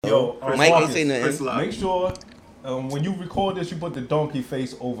Yo, Mike Marcus, ain't say nothing. Chris Lobby. Make sure when you record this, you put the donkey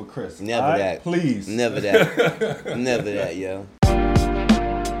face over Chris. Never all right? that. Please. Never that. Never that, yo.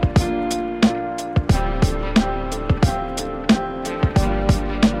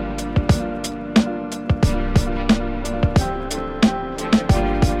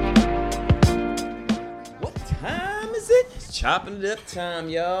 What time is it? It's Chopping It Up time,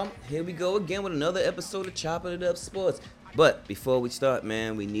 y'all. Here we go again with another episode of Chopping It Up Sports. But before we start,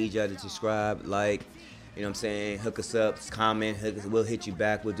 man, we need y'all to subscribe, like, you know what I'm saying? Hook us up, comment, we'll hit you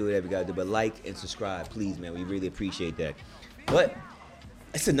back. We'll do whatever we gotta do. But like and subscribe, please, man. We really appreciate that. But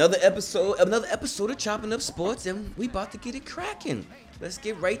it's another episode of Chopping Up Sports, and we about to get it cracking. Let's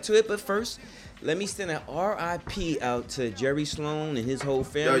get right to it. But first, let me send an RIP out to Jerry Sloan and his whole Yo,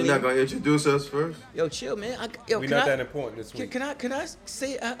 family. you're not gonna introduce us first? Yo, chill, man. We're not that important this week. Can I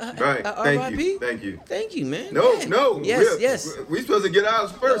say Right. RIP? Thank you. Thank you, man. No, Man. no. Yes. We supposed to get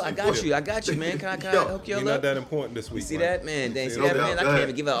ours first. Yo, I got you, man. Can I hook We're y'all not up? that important this You week. see Mike. that, man? Dang, see No that, doubt. man? I Go can't ahead.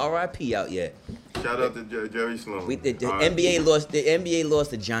 even give an RIP out yet. Shout out to Jerry Sloan. The All right. NBA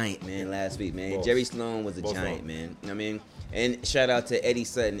lost a giant, man, last week, man. Boss. Jerry Sloan was a Boss giant, on. man. You know what I mean? And shout out to Eddie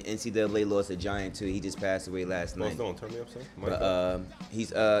Sutton. NCAA lost a giant too. He just passed away last Boss, night. don't turn me up, son. Mike, But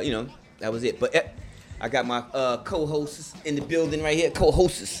he's you know, that was it. But I got my co-hosts in the building right here.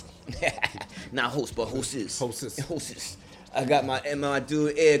 Co-hosts, not hosts, but hostess. Hostess. I got my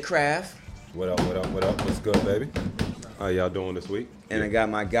dude Aircraft, What up? What's good, baby? How y'all doing this week? and I got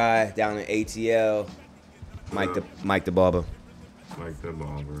my guy down in ATL, Mike the barber, Mike the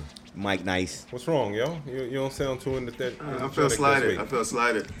Barber. Mike Nice. What's wrong, yo? You don't sound too into that. I feel slighted. Feel Jerry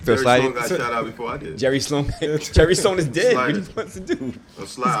slighted? Sloan got shout out before I did. Jerry Sloan is dead. What do you Slighted. want to do?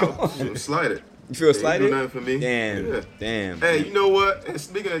 I'm slighted. You feel They slighted? do nothing for me. Damn. Yeah. Damn. Hey, you know what? And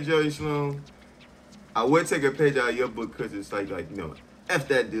speaking of Jerry Sloan, I would take a page out of your book because it's like, you know, F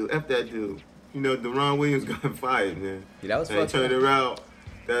that dude. You know, Deron Williams got fired, man. Yeah, that was And it fucked turned up. around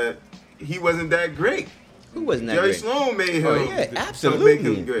that he wasn't that great. Who wasn't that Jerry great? Sloan made him. Oh, yeah, to absolutely.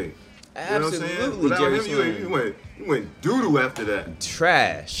 make him great. You know what I'm saying? Absolutely, Without Jerry him, Sloan. you went doo-doo after that.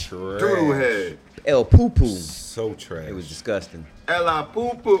 Trash. Doo-doo head. El Poo Poo. So trash. It was disgusting. Ella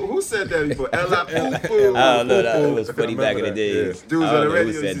Poo Poo. Who said that before? Ella Poo Poo. Oh, no, it was funny Remember back in the that, days. Dudes I on don't the know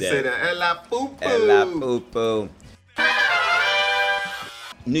radio who used said to say that. Ella Poo Poo. Ella Poo Poo.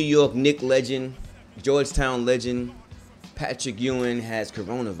 New York Knicks legend, Georgetown legend, Patrick Ewing has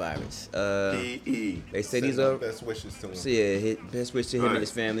coronavirus. E. They say Send these my are. best wishes to him. So yeah, best wish to him Right. and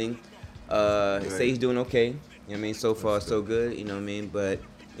his family. They say he's doing okay. You know what I mean? So far, That's so good. You know what I mean? But,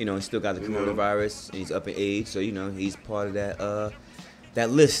 you know, he still got the You know. coronavirus, and he's up in age. So, you know, he's part of that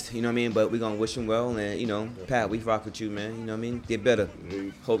list. You know what I mean? But we're going to wish him well. And, you know, Pat, we rock with you, man. You know what I mean? Get better.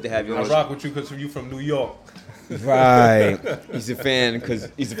 Hope to have you I on. rock with you because you from New York. Right. He's a fan because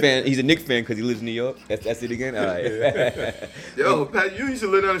he's a Knicks fan because he lives in New York. That's it again? All right. Yo, Pat, you used to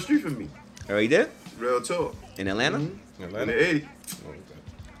live down the street from me. Are you there? Real talk. In Atlanta? In Atlanta. the 80s.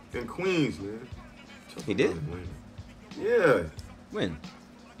 In Queens, man. He did? Yeah. When?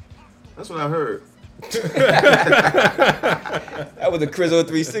 That's what I heard. That was a Crizzle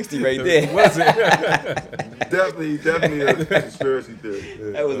 360 right there. Was it? Definitely a conspiracy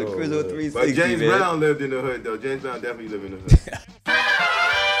theory. That was a Oh, Crizzle man. 360, But James man. Brown lived in the hood, though. James Brown definitely lived in the hood.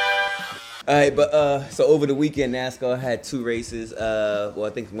 All right, but so over the weekend, NASCAR had two races. Well, I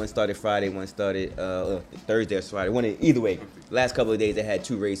think one started Friday, one started Thursday or Friday. Either way, last couple of days they had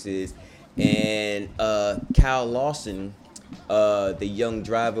two races, and Kyle Lawson, the young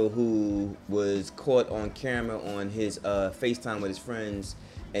driver who was caught on camera on his FaceTime with his friends,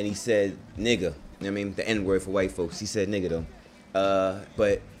 and he said nigga. You know what I mean, the N word for white folks. He said nigga though.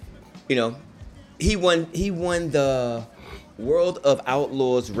 But you know, he won the World of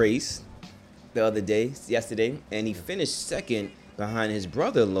Outlaws race yesterday, and he finished second behind his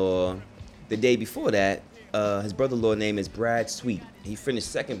brother-in-law the day before that. His brother-in-law name is Brad Sweet. He finished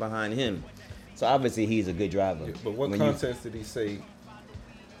second behind him. So obviously he's a good driver. Yeah, but what When context did he say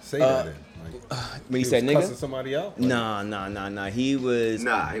that in? Like, when he was said cussing nigga? somebody out? Like, Nah. He was he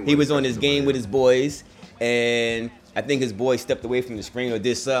was wasn't on his cussing game somebody with his boys, and I think his boy stepped away from the screen or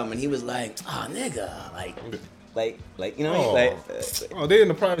did something, and he was like, "Oh, nigga," like you know what I mean? Oh, they're in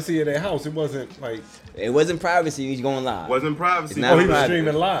the privacy of their house. It wasn't like. It wasn't privacy. He's going live. Wasn't privacy. It's not Oh, he was private.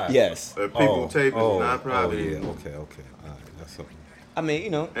 streaming live. Yes. People taping, not private. Oh, yeah. anymore. Okay. All right. That's something. I mean, you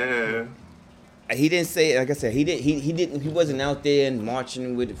know, And he didn't say, like I said, he wasn't out there and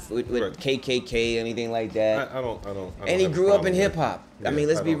marching with Right. KKK or anything like that. I don't And he have a grew up problem in with hip hop. it. I mean,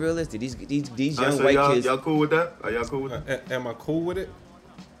 let's I be don't. realistic. These young so white y'all, kids. y'all cool with that? Are y'all cool with that? Am I cool with it?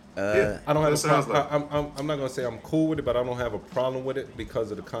 I don't have that a sounds problem. like. I'm not gonna say I'm cool with it, but I don't have a problem with it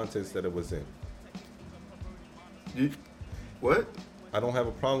because of the context that it was in. What? I don't have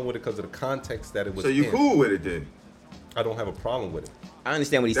a problem with it because of the context that it was So you in. cool with it then? I don't have a problem with it. I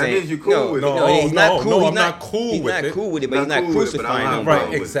understand what he's That saying. means you cool with it. No, he's not cool. no, He's I'm not cool he's with not it. cool with it, but Not he's not cool with it, but I don't crucifying have him. a problem Right,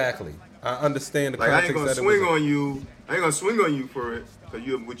 with it. exactly. I understand the Like I context ain't gonna that it swing was on you. I ain't gonna swing on you for it because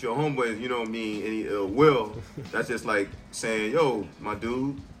you with your homeboys. You don't mean any ill will. That's just like saying, "Yo, my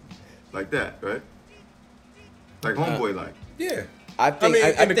dude," like that, right? Like homeboy, like. Yeah. I think. mean,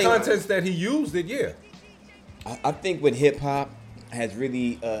 I in the think, context that he used it, yeah. I think with hip hop has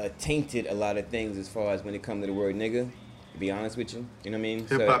really tainted a lot of things as far as when it comes to the word nigga. To be honest with you, you know what I mean?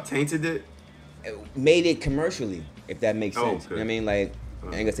 Hip hop tainted it. Made it commercially, if that makes Oh, sense. okay. You know what I mean? Like, I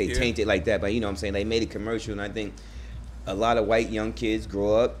ain't gonna say Yeah. tainted like that, but you know what I'm saying? They made it commercial, and I think a lot of white young kids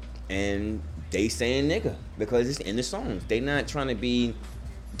grow up and they saying nigga because it's in the songs. They not trying to be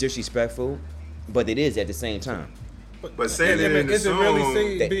disrespectful, but it is at the same time. But saying it in the is it really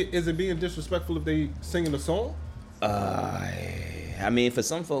song- is it being disrespectful if they singing the song? I mean, for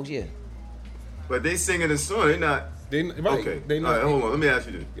some folks, yeah. But they singing the song. They not. They right. Okay. They All not. right, hold on. Let me ask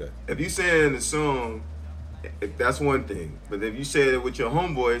you this. Yeah. If you saying the song, that's one thing. But if you say it with your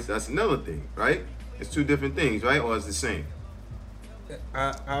homeboys, that's another thing, right? It's two different things, right? Or it's the same?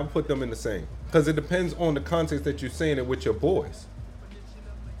 I'll put them in the same because it depends on the context that you're saying it with your boys.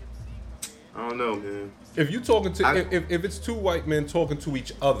 I don't know, man. If you talking to I- if it's two white men talking to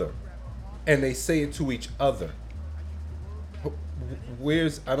each other, and they say it to each other,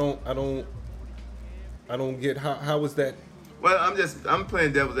 where's I don't get how is that? Well, I'm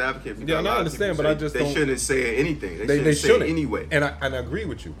playing devil's advocate. Because Yeah, a lot I of understand, people but I say just they don't- shouldn't say anything. They, They shouldn't say shouldn't it anyway. and I agree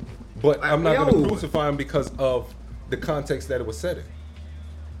with you, but Like, I'm not going yo. to crucify him because of the context that it was said in.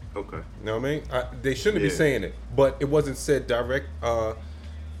 Okay. You know what I mean? They shouldn't be Yeah. saying it, but it wasn't said directed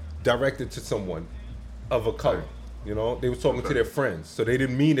to someone of a color. Right. You know, they was talking to Okay. their friends, so they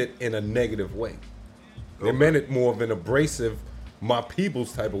didn't mean it in a negative way. They Okay. meant it more of an abrasive, my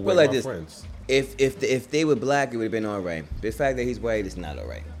people's type of way. But like my this, friends. if they were black, it would have been all right. The fact that he's white is not all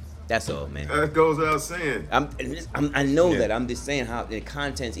right. That's all, man. That goes without saying. I know Yeah. that. I'm just saying how the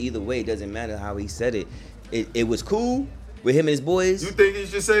contents either way, it doesn't matter how he said it. It was cool with him and his boys. You think he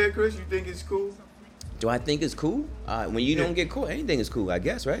should say it, Chris? You think it's cool? Do I think it's cool? When you Yeah. don't get caught, anything is cool, I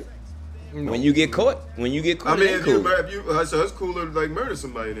guess, right? When you get caught, I mean, it ain't if cool. you so it's cooler to like murder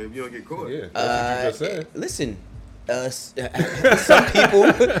somebody than if you don't get caught. Yeah, that's what you just said. Listen,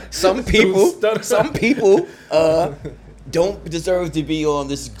 some people don't deserve to be on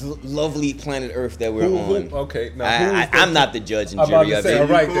this lovely planet Earth that we're on. Okay, now I'm not the judge and I'm about jury to of say, it. all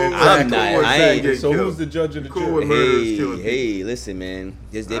right, You then. cool I'm with- not- cool with I Zach ain't- getting So killed. who's the judge and the You cool jury? with murderers Hey, killing people. hey, listen, man.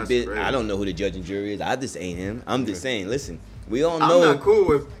 That's I crazy. don't know who the judge and jury is. I just ain't him. I'm just saying. Listen, we all I'm know. not cool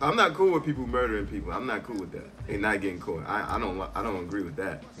with people murdering people. I'm not cool with that and not getting caught. I don't agree with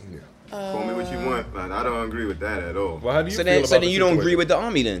that. Call me what you want, but I don't agree with that at all. Well, how do you So feel then, about the you don't agree situation? with the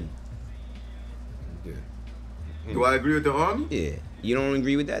army then? Yeah. Do I agree with the army? Yeah, you don't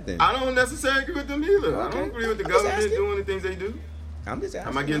agree with that then. I don't necessarily agree with them either. I Okay. don't agree with the I'm just government asking. doing the things they do. I'm just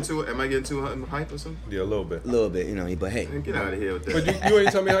asking. Am I getting too hype or something? Yeah, a little bit. a little bit, you know? But hey, Man, get out of here with But that. you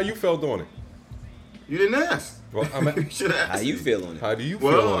ain't tell me how you felt on it. You didn't ask. Well, You should have how asked you me. feel on it? How do you feel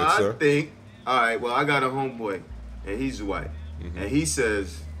Well, on it, I sir? think. All right. Well, I got a homeboy, and he's white, and he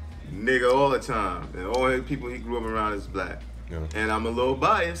says "nigga" all the time, and all the people he grew up around is black. Yeah. And I'm a little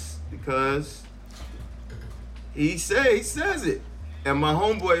biased because he says it, and my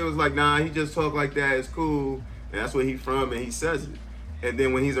homeboy was like, "Nah, he just talk like that. It's cool, and that's where he from, and he says it." And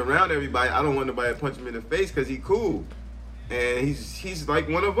then when he's around everybody, I don't want nobody to punch him in the face because he cool, and he's like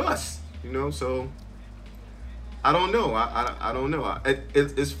one of us, you know. So I don't know. I don't know.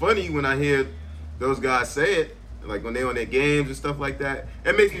 It's funny when I hear those guys say it, like when they on their games and stuff like that.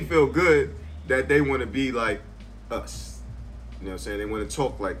 It makes me feel good that they want to be like us. You know what I'm saying? They want to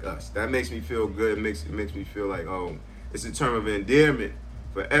talk like us. That makes me feel good. It makes me feel like, oh, it's a term of endearment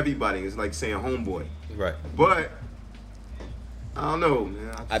for everybody. It's like saying homeboy. Right. But I don't know,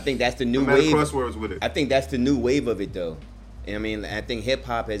 man. I think that's the new I'm at wave. crosswords with it. I think that's the new wave of it, though. And I mean, I think hip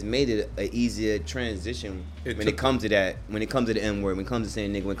hop has made it an easier transition when it comes to that. When it comes to the N word, when it comes to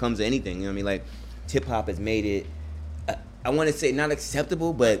saying nigga, when it comes to anything, you know what I mean? Like, hip hop has made it. I want to say not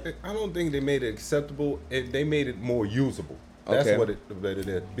acceptable, but I don't think they made it acceptable. They made it more usable. That's Okay. what it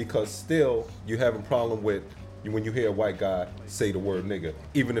is. Because still, you have a problem with when you hear a white guy say the word nigga,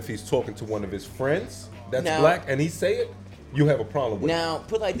 even if he's talking to one of his friends that's Now- black and he say it, you have a problem with it. now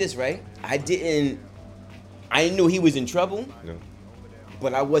put like this, right? I knew he was in trouble, You know?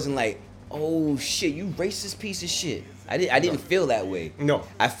 but I wasn't like, oh shit, you racist piece of shit. I didn't feel that way. No.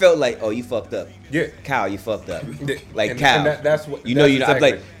 I felt like, oh, you fucked up. Yeah. Kyle, you fucked up. Yeah. Like And- Kyle. and that's what- you know that's you. I'm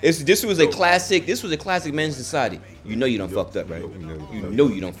exactly- like this was a classic. This was a classic men's society. You know you done fucked up, right? You know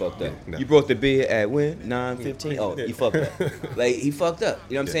you done fucked up. No. You brought the beer at when 9:15. Oh, you fucked up. Like he fucked up.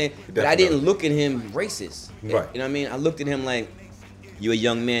 You know what I'm saying? But I didn't definitely. look at him racist. Right. You know what I mean? I looked at him like you a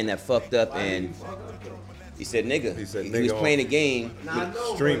young man that fucked up, and he said nigga. He said He nigga was on- playing a game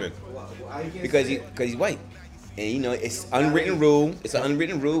Streaming. because he's white. And you know, it's unwritten rule. It's an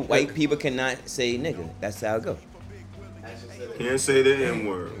unwritten rule. White people cannot say nigga. That's how it go. Can't say the N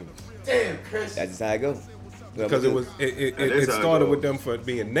word. Damn, Chris. That's just how it go. Because it is how it started goes. with them for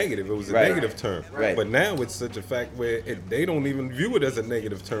being negative. It was a Right. negative term. Right. But now it's such a fact where they don't even view it as a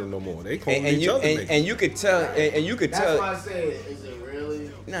negative term no more. They call each other niggas. And you could tell and you could That's tell why I said, is it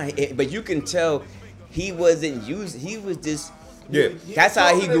really? nah, but you can tell he wasn't used. He was just Yeah. That's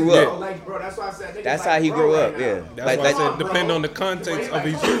how he grew up. Like, bro, that's why I said. niggas That's like how he bro grew right up. now. Yeah. That's Like why I that. said depend on the context of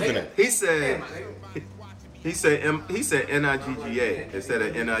he's using it. He said N-I-G-G-A instead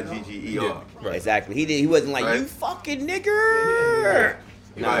of N-I-G-G-E-R. Yeah. Right. Exactly. He wasn't like Right. you fucking nigger.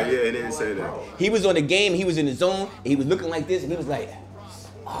 Nah. Right, yeah, he didn't say that. He was on the game. He was in the zone. And he was looking like this, and he was like,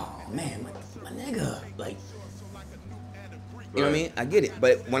 "Oh man, my nigga." Like, you know what I mean? I get it.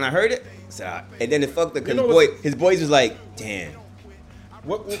 But when I heard it, and then it fucked up. You know His boys was like, "Damn,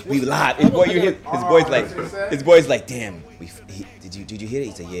 What, we live." His boys like, "Damn, did you hear it?"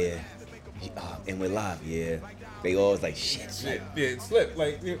 He said, "Yeah." And we're live. Yeah. They all was like, "Shit." Yeah, it slipped.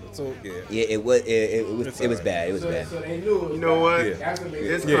 Like, yeah, so, yeah. Yeah, it was alright. bad. It was So, bad. so they knew. You know what? Yeah. That's what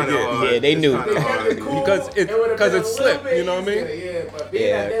It's Yeah, kind of yeah. hard. Yeah, they It's knew. kinda hard to go. Because it slipped, you know what I mean? Yeah, but being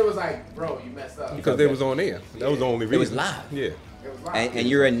Yeah. that they was like, bro, you messed up. Because they was on air. That was the only reason. It was live. Yeah. It was live. And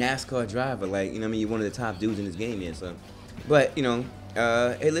you're a NASCAR driver, like, you know what I mean? You're one of the top dudes in this game, yeah, so. But, you know,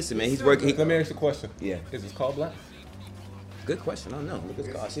 hey, listen, man, he's working. Let me ask you a question. Yeah. Is his car black? Good question. I don't know. Look at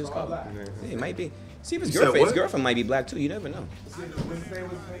his car. See his car. Black. Yeah, it might be. See if his You said girlfriend. His what? girlfriend might be black too. You never know. What's his name?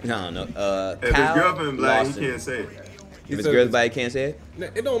 No, no. If his Kyle girlfriend black, Lawson. he can't say it. If his said girl's if black, he can't say it.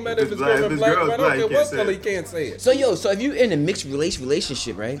 It don't matter if his If his girlfriend black, girl's but I black, don't he care what can't say color, it. he can't say it. So so if you're in a mixed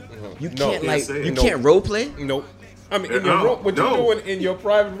relationship, right? You No, can't can't like say it. you No. can't role play. Nope. I mean, in No, your room, what no. you're doing in your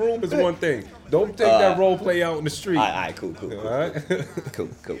private room is one thing. Don't take that role play out in the street. All right, cool. All right? Cool.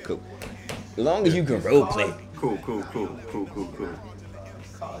 As long as you can role play. Cool.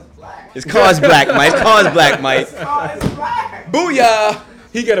 His car's black, Mike. His car's black, Mike. Oh, it's black. Booyah!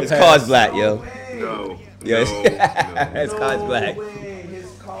 He get a His pass. car's black, yo. No. Yes. No. His car's black. No way,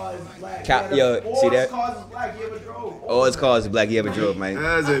 his car is black. Yo, see that? His car is black. You ever drove? All his cars is black. You ever drove, Mike? That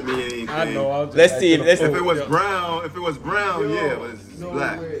doesn't mean anything. I know. I was just Let's see acting if- a If fool. it was Yeah. brown, yeah, but it's No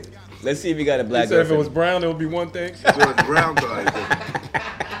black. way. Let's see if he got a He black said if it was girlfriend. brown, it would be one thing. If it was brown car, it's different.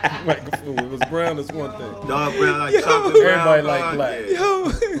 Like a fool. It was brown, it's one thing. Dark brown, like chocolate brown. Everybody like car, black. yeah.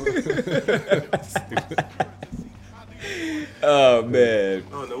 Oh man,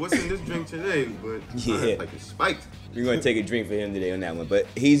 I don't know what's in this drink today, but Yeah. like it's spiked. we're gonna take a drink for him today on that one. But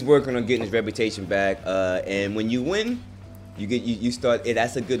he's working on getting his reputation back. And when you win, you start.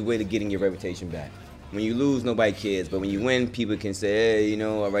 That's a good way to getting your reputation back. When you lose, nobody cares. But when you win, people can say, hey, you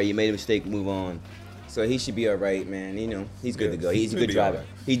know, all right, you made a mistake, move on. So he should be all right, man. You know, he's good to go. He's a he'll good be all driver. right.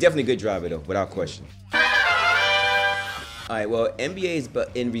 He's definitely a good driver, though, without question. All right, well, NBA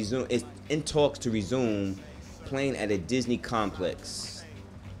is in talks to resume playing at a Disney complex.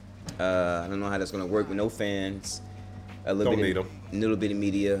 I don't know how that's gonna work with no fans. Don't need 'em. A little bit of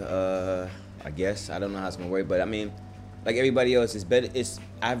media. I guess I don't know how it's gonna work, but I mean, like everybody else, it's better.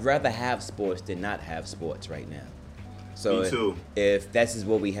 I'd rather have sports than not have sports right now. So Me too. if that's is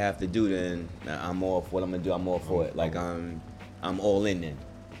what we have to do, then I'm all for what I'm gonna do. I'm all for it. Like I'm all in then.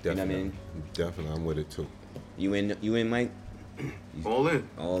 You know what I mean? Definitely, I'm with it too. You in, Mike? All in.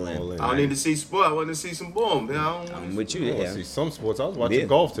 All in. All in. I don't need to see sport. I want to see some ball, man. I'm with you. I wanna Yeah. see some sports. I was watching Yeah.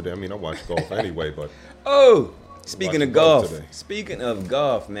 golf today. I mean, I watch golf anyway, but Oh, speaking Watching of golf golf. today. Speaking of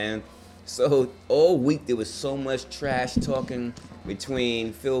golf, man. So all week there was so much trash talking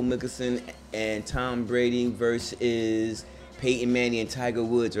between Phil Mickelson and Tom Brady versus Peyton Manning and Tiger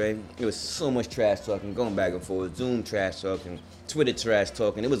Woods, right? There was so much trash talking, going back and forth. Zoom trash talking, Twitter trash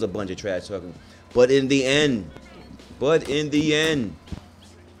talking. It was a bunch of trash talking. But in the end,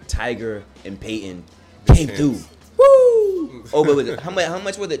 Tiger and Peyton came through. Woo! Oh, but was it, how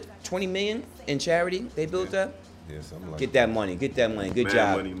much was it? 20 million in charity they built up? yeah, something like Get that money. Good Mad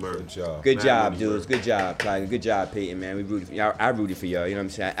job. money Good merch. job. Good Mad job, money dudes. merch. Good job, Tiger. Good job, Peyton, man. We rooted for y'all. I rooted for y'all. You know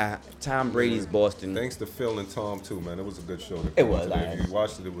what I'm saying? Tom Brady's Boston. Thanks to Phil and Tom too, man. It was a good show. It was, Today. alright. If you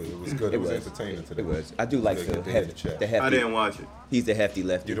watched it, it was good. It was entertaining today. It was. I do like They the had the hefty. chat. The I hefty. didn't watch it. He's the hefty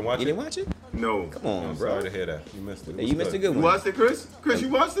lefty. You didn't watch You it? didn't watch it? No. Come on, I'm bro. sorry to hear that. You missed it. Hey, you missed a good You one. watched it, Chris? Chris, you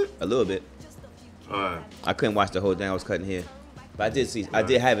watched it? A little bit. All right. I couldn't watch the whole thing. I was cutting hair. But I did see. I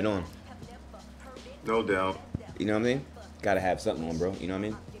did have it on. No doubt. You know what I mean? Gotta have something on, bro. You know what I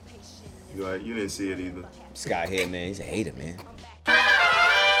mean? You right. You didn't see it either. Sky here, man. He's a hater, man.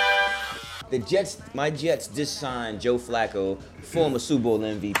 The Jets, my Jets just signed Joe Flacco, former Super Bowl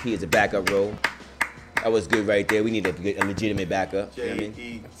MVP, as a backup role. That was good right there. We need a legitimate backup. You know what I mean?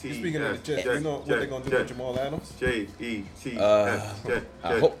 J-E-T-S. Speaking of the Jets, you know what they're going to do with Jamal Adams? J-E-T-S.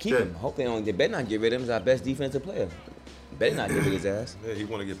 I hope keep him. Hope they don't. They better not get rid of him. He's our best defensive player. Better not get rid of his ass. Yeah, he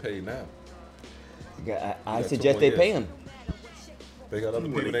want to get paid now. I got suggest 2 they more pay years. him. They got other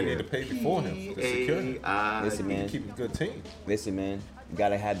people they need to pay before him to secure him. Listen, man. Keep a good team. Listen, man. You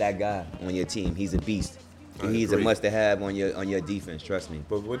gotta have that guy on your team. He's a beast. He's a agree. must-have on your defense. Trust me.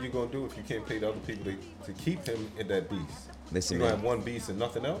 But what are you going to do if you can't pay the other people to keep him in that beast? Listen, you going to man. have one beast and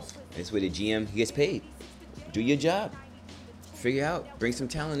nothing else? It's where the GM he gets paid. Do your job. Figure out. Bring some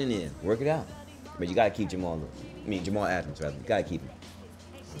talent in there. Work it out. But you gotta keep Jamal Adams, rather. You gotta keep him.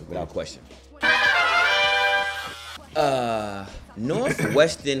 Without question.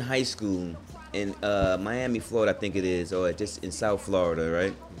 Northwestern High School in Miami, Florida, I think it is, or just in South Florida,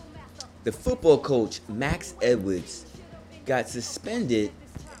 right? The football coach, Max Edwards, got suspended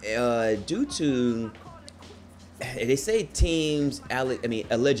due to, they say teams,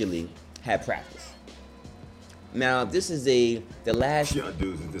 allegedly had practice. Now, this is the last. Y'all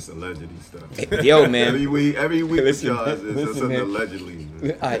dudes is just allegedly stuff. Yo, man. Every week Listen, y'all is just listen, something man. allegedly.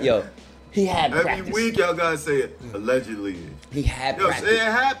 All right, yo, he had Every practice. week y'all gotta say it allegedly. He had Yo, practice. say it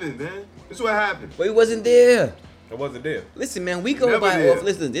happened, man. This is what happened. But he wasn't there. I wasn't there. Listen, man, we go Never by there. off.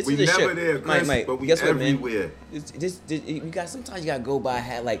 Listen, this We is the never shit. there, Chris, Mike, but we guess what, man? everywhere. You got sometimes you gotta go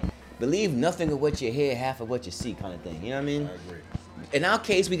by believe nothing of what you hear, half of what you see, kind of thing. You know what I mean? I agree. In our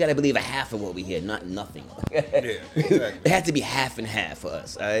case, we gotta believe a half of what we hear, not nothing. Yeah, exactly. It has to be half and half for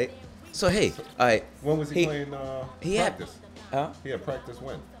us. All right. So hey, all right. When was he playing he had- practice? Huh? He had practice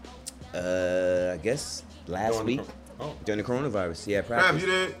when? I guess last During the week oh. during the coronavirus. He had Crap, practice.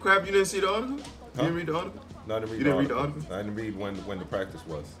 you didn't see the article? You Huh? didn't read the article? No, I didn't read You didn't read the article? I didn't read when the practice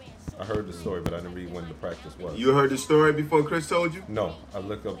was. I heard the story, but I didn't read when the practice was. You heard the story before Chris told you? No, I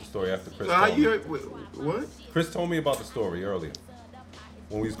looked up the story after Chris So how told you me. heard? What? Chris told me about the story earlier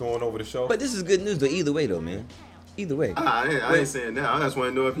when we was going over the show. But this is good news, though. Either way, though, man. Either way. I ain't saying that. I just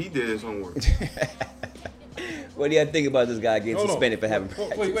want to know if he did his homework. What do you think about this guy getting Hold on. suspended for having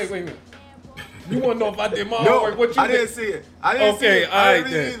practice? Wait. You want to know if I did my No, homework? What you I didn't see it. I didn't see Okay, it. all I right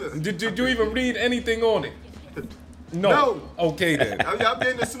didn't read it then. either. Did you even read anything on it? No. No. Okay then. I'm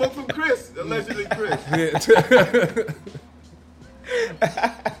getting the smoke from Chris, allegedly Chris.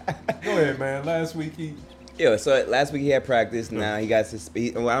 Go ahead, man. Last week he. Yeah, so last week he had practice. Now he got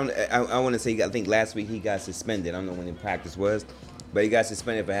suspended. Well, I want to say, I think last week he got suspended. I don't know when the practice was, but he got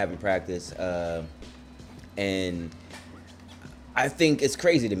suspended for having practice. And I think it's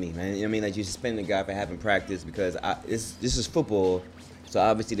crazy to me, man. You know what I mean? Like, you suspend a guy for having practice because this is football. So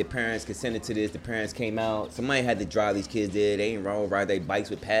obviously the parents consented to this. The parents came out. Somebody had to drive these kids there. They ain't all ride their bikes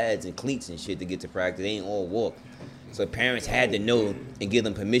with pads and cleats and shit to get to practice. They ain't all walk. So parents had to know and give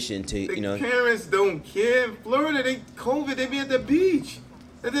them permission to, The you know. parents don't care. In Florida, they COVID. They be at the beach.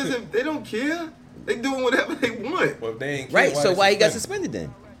 That doesn't. They don't care. They doing whatever they want Well, if they ain't Right, so they why he got suspended?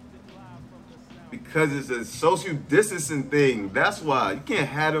 suspended then? because it's a social distancing thing. That's why you can't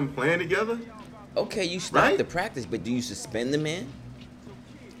have them playing together. Okay, you stop Right? the practice, but do you suspend the man?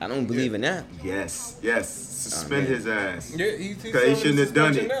 I don't believe in that. Yes. Suspend man. his ass. Yeah, he's Okay, he serving shouldn't the have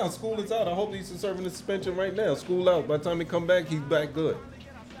done suspension it. now. School is out. I hope he's serving the suspension right now. School out. By the time he come back, he's back good.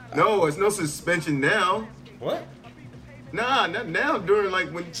 No, it's no suspension now. What? Nah, not now. During like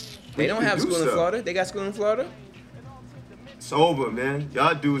when They when don't you have do school in stuff. Florida. They got school in Florida? It's over, man.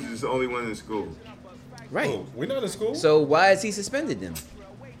 Y'all dudes is the only one in school. Right. Oh, we're not in school. So why is he suspended then?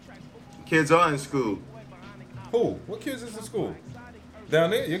 Kids are in school. Who? What kids is in school?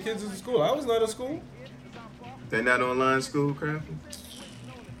 Down there? Your kids is in school. I was not in school. They not online school, crap.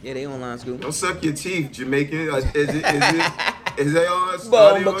 Yeah, they online school. Don't suck your teeth, Jamaican. Is they on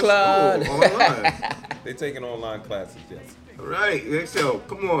study Bomba on Clyde. school online? They taking online classes, yes. Right. So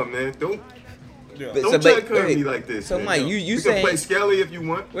come on, man. Don't Yeah. But- don't so, try but- to come at wait, me like this. so, man. Mike, Yo, you can saying- play Skelly if you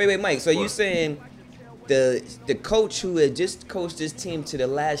want. Wait, Mike. So you What? saying the coach who had just coached this team to the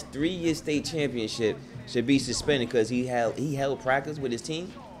last 3-year state championship should be suspended because he held practice with his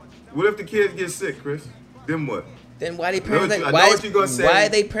team? What if the kids get sick, Chris? Then what? Then why they know parents what you- let, I know why, what you gonna say. why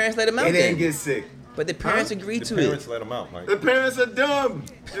they parents let him out They then? didn't get sick. But the parents agreed The to parents it. let him out, Mike. The parents are dumb.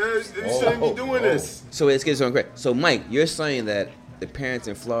 They shouldn't be doing this. So let's get this on correct. So Mike, you're saying that the parents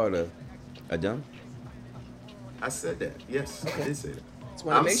in Florida A dumb? I said that. Yes, I did say that. Just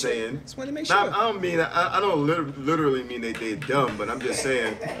wanna I'm make sure. saying. Just want to make Now, sure. I don't mean I don't literally mean they're dumb, but I'm just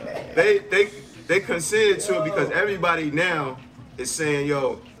saying they consented to it because everybody now is saying,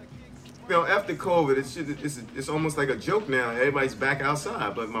 yo, you know, after COVID, it's almost like a joke now. Everybody's back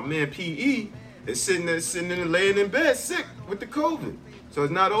outside, but my man PE is sitting there laying in bed sick with the COVID, so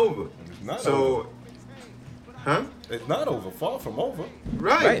it's not over. It's not so, over. huh? It's not over. Far from over.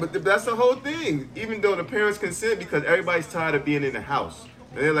 Right, Right. but that's the whole thing. Even though the parents consent because everybody's tired of being in the house.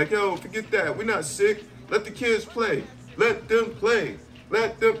 And they're like, yo, forget that. We're not sick. Let the kids play. Let them play.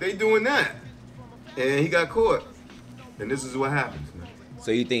 Let them. They doing that. And he got caught. And this is what happens, man.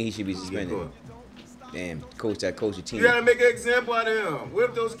 So you think he should be He get suspended? caught. Damn, coach that coach your team. You gotta make an example out of him. What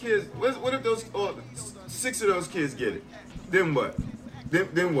if those kids, what if those, 6 of those kids get it? Then what?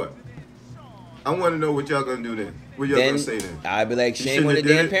 Then what? I want to know what y'all gonna do then. What y'all Then gonna say then? I'd be like, You shame on the shouldn't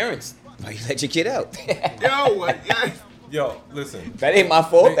have damn did it. parents. Why you let your kid out? Yo, what? Yeah. Yo, listen. That ain't my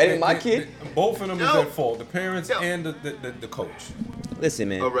fault. That ain't my kid. Both of them is Yo. at fault. The parents Yo. and the coach. Listen,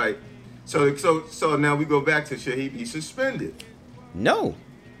 man. All right. So now we go back to should he be suspended? No.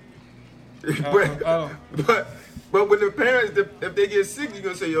 But when the parents, if they get sick, you're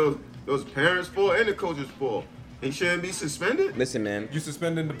gonna say, yo, those parents' fault and the coach's fault. He shouldn't be suspended? Listen, man. You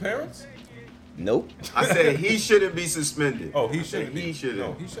suspending the parents? Nope. I said he shouldn't be suspended. Oh, he I said shouldn't. He shouldn't.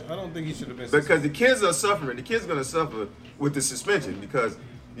 No, he should. I don't think he should have been. Because the kids are suffering. The kids are gonna suffer with the suspension because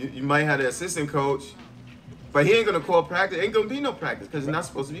you might have the assistant coach, but he ain't gonna call practice. Ain't gonna be no practice because it's not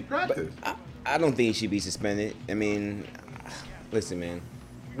supposed to be practice. I don't think he should be suspended. I mean, listen, man.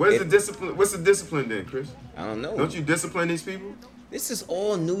 Where's the discipline? What's the discipline then, Chris? I don't know. Don't you discipline these people? This is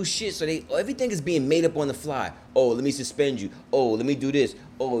all new shit. So everything is being made up on the fly. Oh, let me suspend you. Oh, let me do this.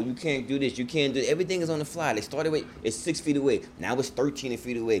 Oh, you can't do this. You can't do. Everything is on the fly. They started with it's 6 feet away. Now it's 13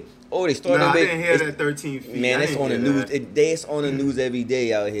 feet away. Oh, they started Nah, I with. didn't hear it's- that 13 feet. Man, I that's didn't on the hear news. that. That's on the news every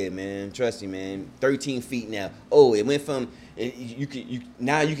day out here, man. Trust me, man. 13 feet now. Oh, it went from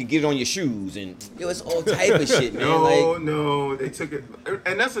now you can get it on your shoes and it's all type of shit, man. No, they took it,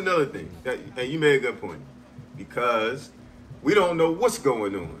 and that's another thing. And you made a good point because we don't know what's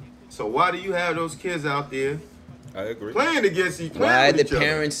going on. So why do you have those kids out there I agree. playing against each other? Why the each other?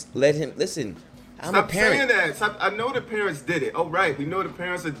 parents let him listen? I'm Stop a parent. saying that. Stop. I know the parents did it. Oh, right. We know the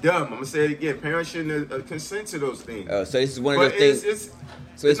parents are dumb. I'm gonna say it again. Parents shouldn't consent to those things. So this is one of But those things. it's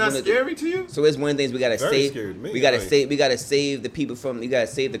So it's not one of scary to you. So it's one of the things we gotta Very save. scary to me, We gotta like- save. We gotta save the people from. We gotta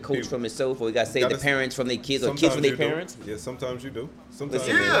save the coach People. from himself, or we gotta save the Gotta- parents from their kids, or kids Sometimes from their you do. parents. Yeah, sometimes you do. Sometimes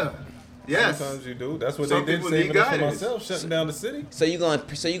Listen, you do. Yeah. Yes. Sometimes you do. That's what Some they did people saving need us from guidance. ourselves, shutting down the city. So you're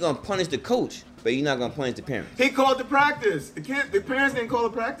gonna punish the coach, but you're not gonna punish the parents. He called the practice. The parents didn't call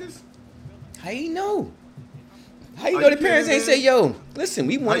the practice. How you know? How you Are know you the parents kidding ain't me? say, "Yo, listen,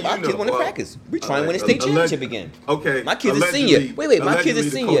 we want How our you kids know? want to Well, practice. We trying to win a alleg- state championship again." Okay. My kid's a allegedly- senior. Wait, my kid's a allegedly the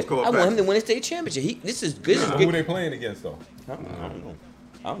senior. coach called I want him to practice. win a state championship. This is good. Who they playing against though? I don't know.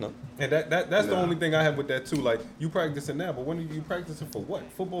 I don't know. And that's the Nah. only thing I have with that too. Like you practicing now, but when are you practicing for what?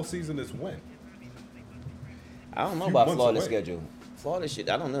 Football season is when? I don't know Few about months Florida's away. schedule. Florida shit,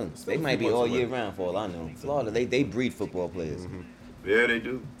 I don't know. Still They a might few be all months year away. round for all I know. Florida, they breed football players. Yeah, they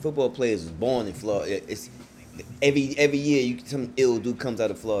do. Football players is born in Florida. It's every year some ill dude comes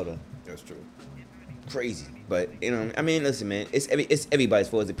out of Florida. That's true. Crazy, but I mean, listen, man, it's everybody's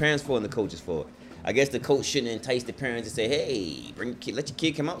fault. It's the parents' fault and the coach's fault. I guess the coach shouldn't entice the parents to say, "Hey, bring your kid, let your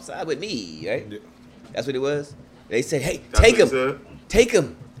kid come outside with me," right? Yeah. That's what it was. They said, "Hey, That's take what him, he said. take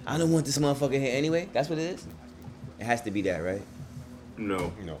him." I don't want this motherfucker here anyway. That's what it is. It has to be that, right?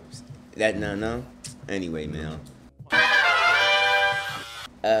 No. You know. That no. Anyway, man.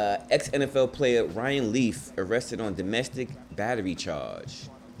 Ex-NFL player Ryan Leaf arrested on domestic battery charge.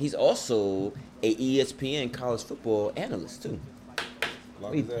 He's also a ESPN college football analyst too.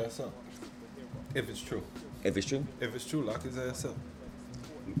 Lock his ass up. If it's true. If it's true. If it's true, lock his ass up.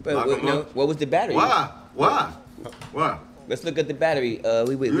 But Lock him up. what was the battery? Why? Let's look at the battery. You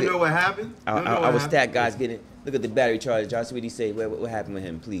know what happened? You know what Our happened? stat guys get it. Look at the battery charge. Josh, what did he say? What happened with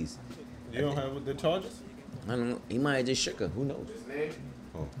him, please? You don't have the charges? I don't know. He might have just shook her. Who knows?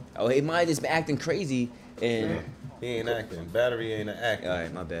 Oh. Oh, he might have just been acting crazy and. He ain't acting. Battery ain't an act. All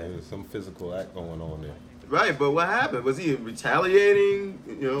right, my bad. There's some physical act going on there. Right, but what happened? Was he retaliating?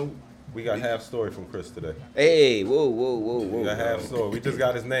 We got half story from Chris today. Hey, whoa. We got half story. We just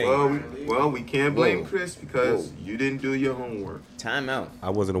got his name. Well, we can't blame Whoa. Chris because Whoa. you didn't do your homework. Time out. I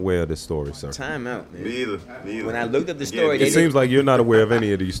wasn't aware of this story, sir. Time out, man. Me either. When I looked up the story, Again, It seems like you're not aware of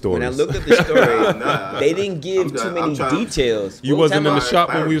any of these stories. When I looked up the story, Nah. they didn't give I'm too trying- many I'm trying- details. You Whoa, wasn't time in the out. shop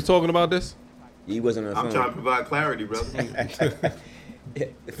when we was talking about this? He wasn't on the I'm phone. trying to provide clarity, brother.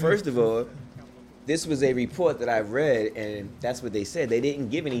 First of all, this was a report that I read, and that's what they said. They didn't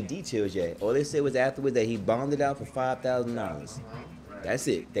give any details yet. All they said was afterwards that he bonded out for $5,000. That's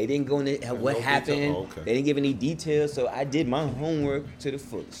it. They didn't go into what no happened. detail. Oh, okay. They didn't give any details, so I did my homework to the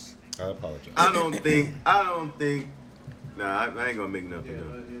fullest. I apologize. I don't think. Nah, I ain't gonna make nothing up.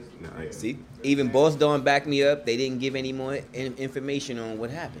 Nah, I ain't. See, even Boss Dawn backed me up. They didn't give any more information on what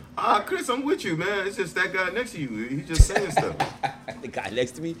happened. Chris, I'm with you, man. It's just that guy next to you. He's just saying stuff. The guy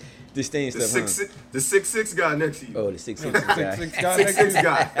next to me, just saying The stuff. 6'6" guy next to you. Oh, the 6'6" guy. 6'6" guy next to 6'6" you.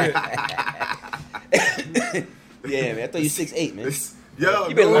 guy. Yeah, man. I thought you 6'8", man. Yo,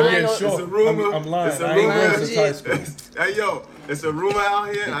 You been no, lying it's on- a rumor. I'm lying. It's a I ain't rumor. known since high school. Hey, yo, it's a rumor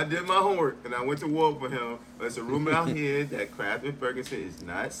out here. I did my homework and I went to war for him. But it's a rumor out here that Crafton Ferguson is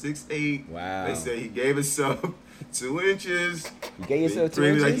not 6'8". Wow. They say he gave himself 2 inches. You gave yourself 2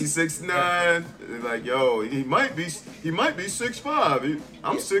 Like inches? he's 6'9". They're like, yo, he might be 6'5".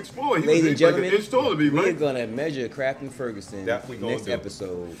 I'm 6'4". He Ladies and was gentlemen, like an inch taller than me, we're right? gonna measure Crafton Ferguson That we gonna next do.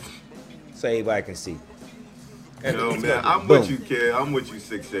 episode, so everybody can see. And Yo, it's man, got- I'm Boom. with you, kid. I'm with you,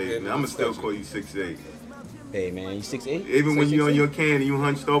 6'8". Yeah, Man, I'ma still discussion. call you 6'8". Hey man, you 6'8"? Even when you on 6'8"? your can and you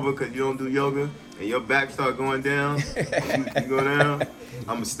hunched over because you don't do yoga and your back start going down, you go down,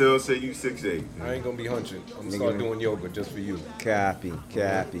 I'ma still say you 6'8". I ain't gonna be hunching. I'm gonna start doing yoga just for you. Copy.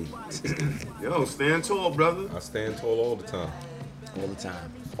 Yo, stand tall, brother. I stand tall all the time.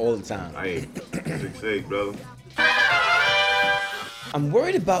 All the time. I ain't 6'8", brother. I'm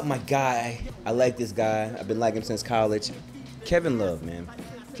worried about my guy. I like this guy. I've been liking him since college. Kevin Love, man.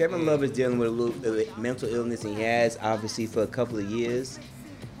 Kevin Love is dealing with a little mental illness, and he has, obviously, for a couple of years.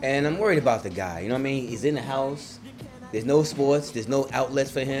 And I'm worried about the guy. You know what I mean? He's in the house. There's no sports. There's no outlets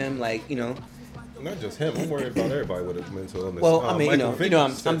for him. Like, you know. Not just him. I'm worried about everybody with a mental illness. Well, I mean, you Michael know, Vick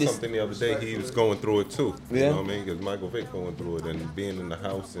I'm said just- something the other day. He was going through it too. You Yeah. know what I mean? Because Michael Vick going through it, and being in the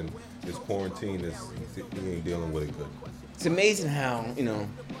house and this quarantine he ain't dealing with it good. It's amazing how, you know,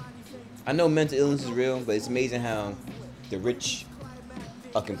 I know mental illness is real, but it's amazing how the rich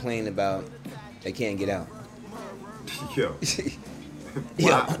are complaining about they can't get out. Yo,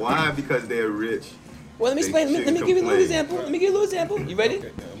 Yeah. why? Because they're rich. Well, let me They explain. Let me shouldn't give you a little complain. example. Let me give you a little example. You ready? Okay,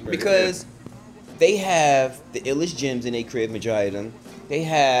 yeah, I'm ready. Because they have the illest gyms in their crib, majority of them. They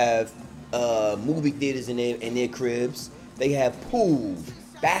have movie theaters in their cribs. They have pools,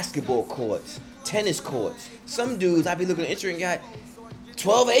 basketball courts, tennis courts. Some dudes, I be looking at Instagram, got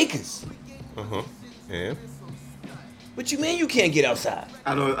 12 acres. And What you mean you can't get outside?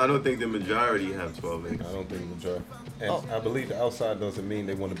 I don't think the majority have 12 acres. I don't think the majority. And Oh. I believe the outside doesn't mean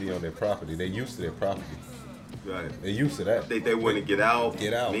they want to be on their property. They're used to their property. Right. They're used to that. They want to get out,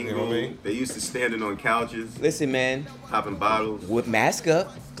 Get out, you know mingle. what I mean? They used to standing on couches, Listen, man, popping bottles. with mask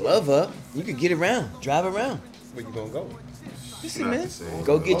up, glove up, you could get around, drive around. Where you gonna go? Listen, Not man, the same.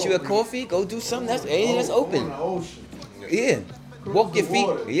 go get you a coffee, go do something. That's anything that's open. On the ocean. Yeah, walk your feet.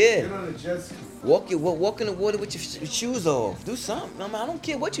 Water. Yeah. Get on a jet ski. Walk in the water with your shoes off. Do something. I mean, I don't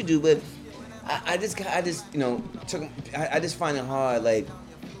care what you do, but I just you know I just find it hard. Like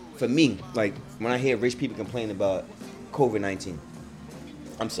for me, like when I hear rich people complain about COVID-19,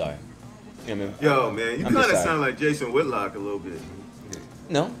 I'm sorry. You know what I mean? Yo, man, you I'm kind just of sorry. sound like Jason Whitlock a little bit.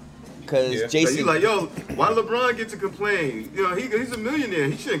 No, because Yeah. Like, Jason. you like, yo, why LeBron get to complain? You know, he's a millionaire.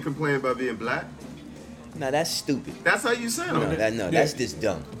 He shouldn't complain about being black. No, that's stupid. That's how you sound. That's just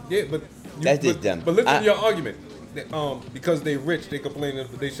dumb. Yeah, but That's just dumb. But listen I- to your argument. Because they rich, they complaining.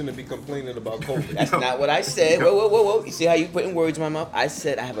 They shouldn't be complaining about COVID. That's not what I said. Whoa. You see how you putting words in my mouth? I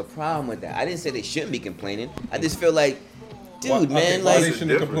said I have a problem with that. I didn't say they shouldn't be complaining. I just feel like, dude, Why- man, okay, why like they shouldn't be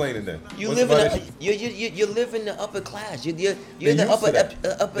Different. complaining then? you What's live the in violation? you live in the upper class. You're They the used upper to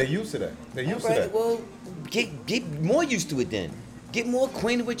that. upper. They used to that. They used to Alright, that. well, get more used to it then. Get more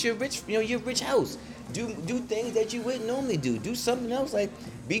acquainted with your rich house. Do things that you wouldn't normally do. Do something else. Like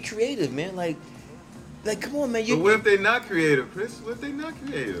be creative, man. Like come on, man. But what if they not creative, Chris? What if they not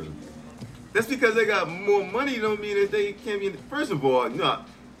creative? That's because they got more money don't mean that they can't be. First of all, no,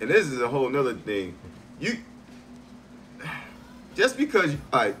 and this is a whole nother thing. You just because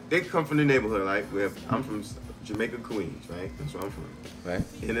they come from the neighborhood, right? Where I'm from Jamaica, Queens, right? That's where I'm from. right?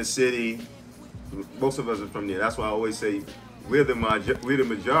 In the city, most of us are from there. That's why I always say we're the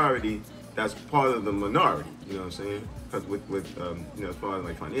majority. That's part of the minority. You know what I'm saying? Because with you know, as far as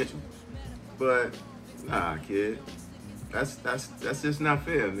like financial. But nah, kid, that's just not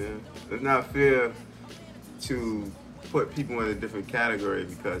fair, man. It's not fair to put people in a different category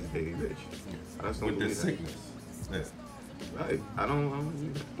because they rich. I just don't With their believe that. sickness. Yeah. Right? I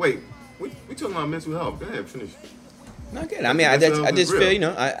don't. Wait, we talking about mental health. Go ahead, finish. Not good. I mean, I just feel, you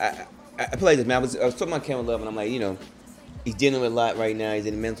know, I play this, man. I was talking about Kevin Love, and I'm like, you know, he's dealing with a lot right now. He's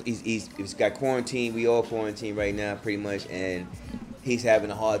in the mental. He's got quarantine. We all quarantined right now, pretty much, and he's having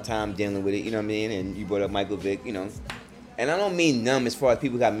a hard time dealing with it. You know what I mean? And you brought up Michael Vick. You know, and I don't mean numb as far as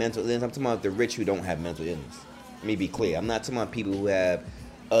people who got mental illness. I'm talking about the rich who don't have mental illness. Let me be clear. I'm not talking about people who have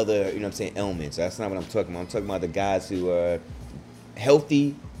other, you know what I'm saying, ailments. That's not what I'm talking about. I'm talking about the guys who are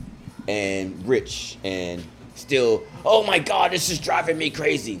healthy and rich and still, oh my God, this is driving me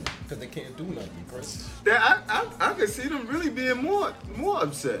crazy. Because they can't do nothing, Chris. I can see them really being more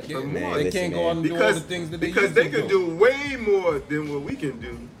upset. Yeah, or man, more, they listen, can't go man. out and do all the things that they because used they to can do way more than what we can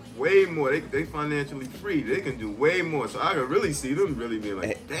do. Way more. They financially free. They can do way more. So I can really see them really being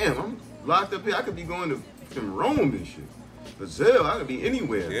like, damn, I'm locked up here. I could be going to fucking Rome and shit. Brazil, I could be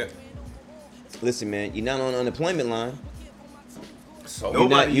anywhere. Yeah. Listen, man, you're not on the unemployment line. So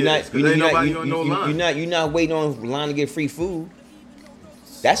Nobody You're is, 'cause ain't nobody on no line. You're not waiting on line to get free food.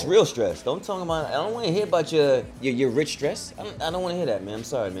 That's real stress. Don't talk about. I don't want to hear about your rich stress. I don't want to hear that, man. I'm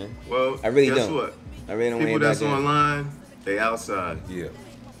sorry, man. Well, I really guess don't. what? I really don't want to hear People about that's that. online, they outside. Yeah.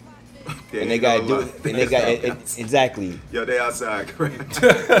 And they gotta do it. And they got exactly. Yo, they outside, correct?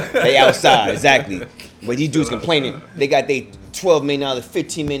 They outside exactly. But these dudes complaining. They got their $12 million,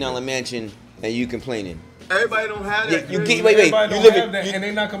 $15 million mansion, and you complaining. Everybody don't have that. You Chris. get wait. Everybody You don't live have that, it. and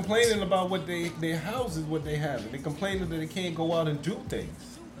they're not complaining about what their houses, what they have. They complaining that they can't go out and do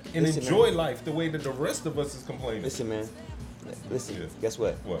things and Listen, enjoy man. life the way that the rest of us is complaining. Listen, man. Listen. Yeah. Guess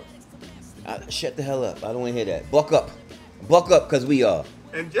what? What? Shut the hell up. I don't want to hear that. Buck up, cause we are.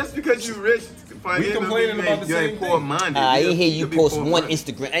 And just because you rich, complaining about the you same ain't thing. poor-minded. I ain't hear you could be post one poor-minded.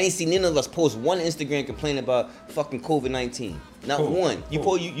 Instagram. I ain't seen none of us post one Instagram complaining about fucking COVID-19. Not Cool. one. You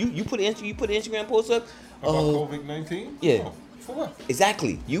Cool. put you put an Instagram post up. About Oh, COVID-19? Yeah. Oh, for what?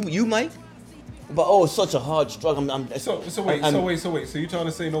 exactly. You might. But oh, it's such a hard struggle. So wait. So you trying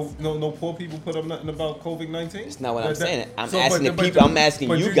to say no poor people put up nothing about COVID-19? It's not what I'm saying. I'm So, asking but- the people. I'm asking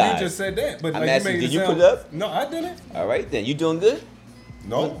but you guys. You just said that. But I'm like, asking, you made did it you sound- put it up? No, I didn't. All right then. You doing good?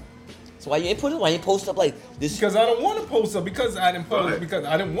 No. So why you ain't put it? Why you ain't post up like this? Because I don't want to post up. Because I didn't post. Right. Because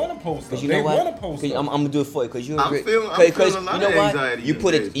I didn't want to post up. Because you They know what? want to post 'Cause up. I'm gonna do it for you. Because you. I'm feeling a lot you know of what? anxiety You these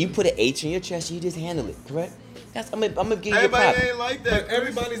put days. You put an H in your chest. And you just handle it. Correct? I'm gonna give you a Everybody pop. ain't like that. But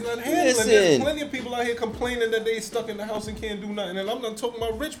everybody's not handling it. Listen. There's plenty of people out here complaining that they stuck in the house and can't do nothing. And I'm not talking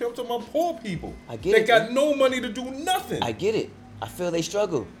about rich people. I'm talking about poor people. I get They it, got man. no money to do nothing. I get it. I feel they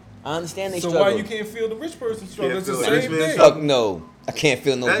struggle. I understand they so struggle. why you can't feel the rich person struggle? Can't It's the feel the rich same man thing. struggle. Fuck no. I can't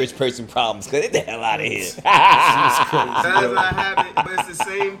feel no That- rich person problems. Get the hell out of here. That's not happening, but it's the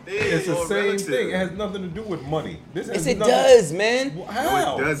same thing. It's the all same relative. thing. It has nothing to do with money. This has Yes, it nothing- does, man.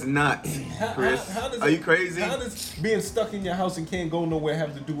 How? No, it does not, Chris. How does Are you crazy? How does being stuck in your house and can't go nowhere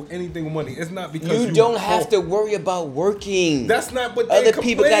have to do with anything with money? It's not because You don't have to worry about working. That's not what they Other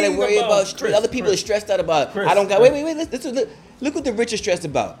people got to complain worry about stress. Chris, Other people Chris. are stressed out about. Chris, I don't got. Chris. Wait. Look what the rich are stressed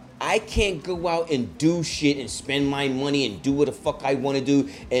about. I can't go out and do shit and spend my money and do what the fuck I want to do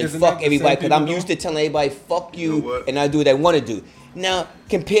and Isn't that fuck the everybody same because I'm people used to telling everybody fuck You know you what? and I do what I want to do. Now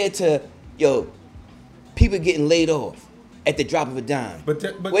compared to people getting laid off at the drop of a dime. But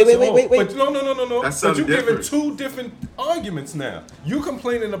wait. But no. That's But something you're giving different. two different arguments now. You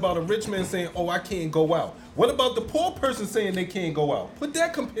complaining about a rich man saying, "Oh, I can't go out." What about the poor person saying they can't go out? Put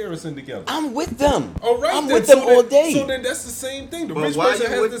that comparison together. I'm with them. All right, I'm then, with them so all then- day. So then that's the same thing. The But rich why person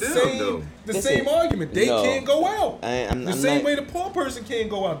you has with the them, same though? Listen, same argument. They no. can't go out. I'm the same not- way the poor person can't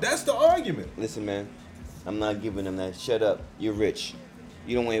go out. That's the argument. Listen, man, I'm not giving them that. Shut up. You're rich.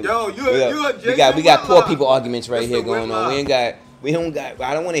 You don't want. Yo, you a we got poor Whitlock. people arguments right Mr. here going on. Whitlock. We don't got.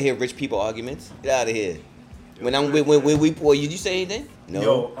 I don't want to hear rich people arguments. Get out of here. When we poor, you say anything? No.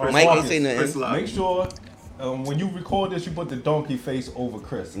 Yo, Mike ain't Marcus, say nothing. Chris Lock. Make sure when you record this, you put the donkey face over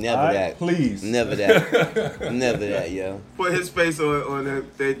Chris. Never All right? that. Please. Never that. Never that, yo. Put his face on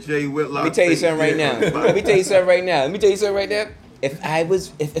that Jay Whitlock. Let me tell you face. something right now. Yeah. Let me tell you something right now.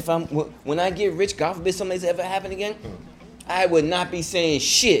 When I get rich, God forbid something's ever happen again, I would not be saying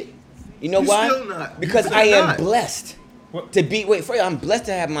shit. You know You why? still not. Because You I still am not. blessed. What? To be I'm blessed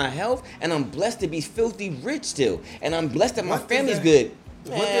to have my health, and I'm blessed to be filthy rich still, and I'm blessed that my What does family's that- good.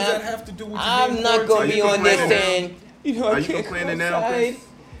 What does that have to do with you I'm being not gonna quarantined? be Are you on there complaining saying, you know, Are I you can't go complaining now, outside.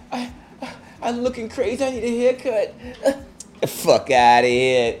 Chris? I'm looking crazy. I need a haircut. The fuck out of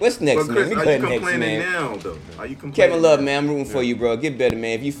here. What's next, But man? Chris, We are go you next, complaining man. now, though? Are you complaining? Kevin Love, now? man, I'm rooting for you, bro. Get better,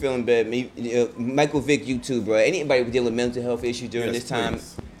 man. If you feeling better, Michael Vick, you too, bro. Anybody dealing with mental health issues during Yes, this time,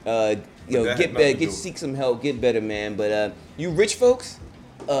 please. get That had better, nothing to do. seek some help, get better, man. But you rich folks,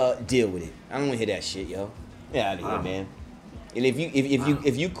 deal with it. I don't want to hear that shit, yo. Get out of here, man. And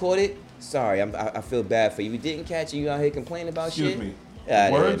if you caught it, sorry, I feel bad for you. You didn't catch it. You out here complaining about Excuse shit. me.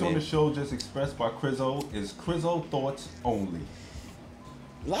 Yeah, Words man. on the show just expressed by Crizzo is Crizzo thoughts only.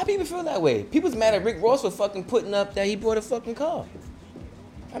 A lot of people feel that way. People's mad at Rick Ross for fucking putting up that he bought a fucking car.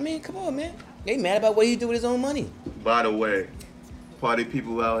 I mean, come on, man. They mad about what he do with his own money. By the way, party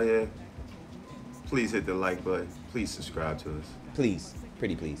people out here, please hit the like button. Please subscribe to us. Please.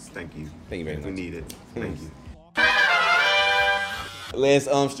 Pretty please. Thank you. Thank you very We much. need it. Thank you. Lance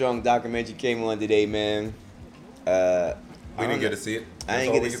Armstrong documentary came on today, man. We didn't get to see it. I That's ain't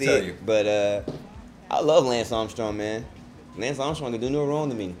all get we to can see tell it, you. but I love Lance Armstrong, man. Lance Armstrong can do no wrong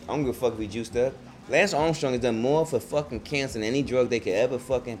to me. I don't give a fuck if he juiced up. Lance Armstrong has done more for fucking cancer than any drug they could ever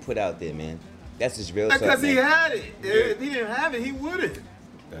fucking put out there, man. That's just real stuff, Because he man. had it. If he didn't have it, he wouldn't.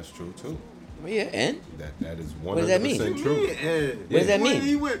 That's true too. Well, yeah, and That is 100% does that mean? true. What does that mean?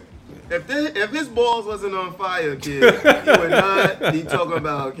 He would, if his balls wasn't on fire, kid, he would not be talking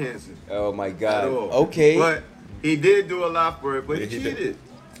about cancer oh my at god. all. Okay, But he did do a lot for it, but Yeah, he he did. cheated.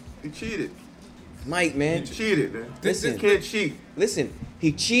 He cheated. Mike, man. He cheated, man. Listen. You can't cheat. Listen,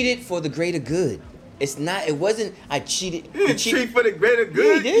 he cheated for the greater good. It's not. It wasn't. I cheated. He didn't cheat for the greater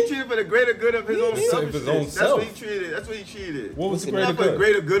good. Yeah, he did. cheated for the greater good of his own did. selfishness. Of his own That's self. what he cheated. That's what he cheated. What was the Listen, greater Not for the good?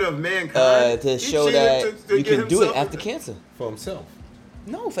 greater good of mankind. To He show cheated that to you get can do it himself- after cancer. For himself.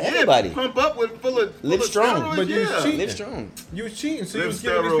 No, for Yeah, everybody. pump up with full of Live strong. steroids, But you was yeah. cheating. Live strong. You was cheating, so you Live was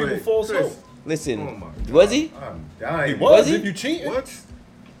giving these people steroid. false Chris. hope. Listen, Oh my God. was he? I'm dying. He was, Was he? if you cheating. What?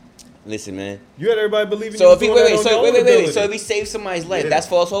 Listen, man. You had everybody believing So you if he was doing wait, that wait, on so your wait, own wait, wait, ability. so if he saved somebody's life, Yeah. that's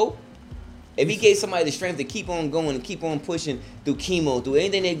false hope. If he gave somebody the strength to keep on going and keep on pushing through chemo, through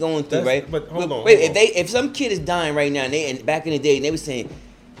anything they're going through, That's- right? but hold on, wait, hold if some kid is dying right now, and back in the day, and they were saying,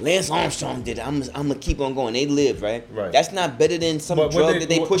 Lance Armstrong did it, I'm gonna keep on going. They lived, right? Right. That's not better than some But drug that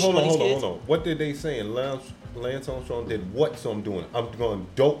they push hold on on, these hold kids. on, hold on. What did they say? Lance Armstrong did what? So I'm doing. I'm going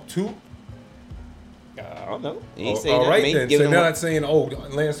dope too. I don't know. He ain't Oh, saying all that. right Maybe then. giving So him they're a- not saying, "Oh,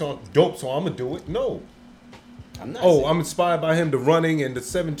 Lance Armstrong dope," so I'm gonna do it. No. I'm not. Oh, saying- I'm inspired by him, the running and the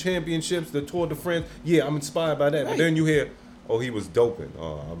 7 championships, the Tour de France. Yeah, I'm inspired by that. Right. But then you hear, "Oh, he was doping."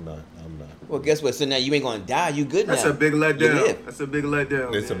 Oh, I'm not. Well, guess what? So now you ain't gonna die. You good That's now. a big You letdown. live. That's a big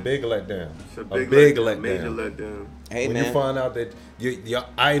letdown. It's a man. big letdown. It's a big big letdown. Major letdown. Hey when man. you find out that your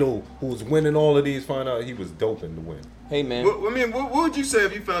idol who was winning all of these, find out he was doping to win. Hey man. What would you say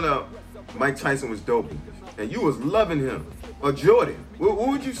if you found out Mike Tyson was doping and you was loving him? Or Jordan? What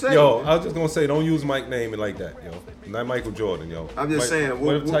would you say? Yo, man? I was just gonna say, don't use Mike name like that, yo. Not Michael Jordan, yo. I'm just saying,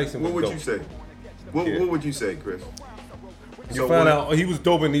 What if Tyson what was would dope? you say? What, Yeah. what would you say, Chris? You So found what- out he was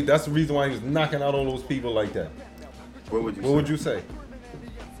doping. That's the reason why he was knocking out all those people like that. What would you What say? would you say?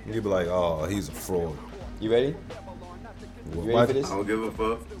 You'd be like, oh, he's a fraud. You ready? You ready Why- for this? I don't give a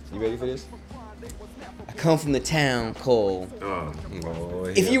fuck. You ready for this? I come from the town called. Oh, Oh,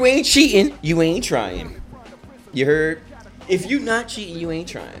 If yeah. you ain't cheating, you ain't trying. You heard? If you not cheating, you ain't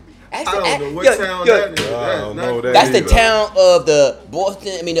trying. I don't know what town that is. I don't know that That's the either. town of the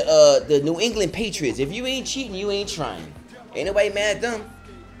Boston. I mean, the New England Patriots. If you ain't cheating, you ain't trying. Ain't nobody mad at them.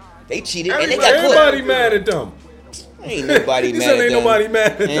 They cheated and they got caught. Everybody mad at them. Ain't nobody He mad said at ain't them. nobody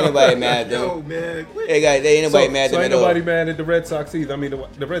mad at Ain't them. nobody mad at them. Yo, man. They ain't nobody mad at so them ain't at all. nobody mad at the Red Sox either. I mean,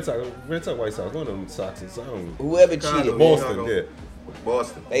 the Red Sox, White Sox, one of them Soxes. I don't know. Whoever Chicago. cheated, man. Boston, yeah.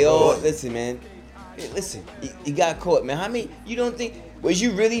 Boston. They all Boston. listen, man. Hey, listen, you got caught, man. How many? You don't think? Was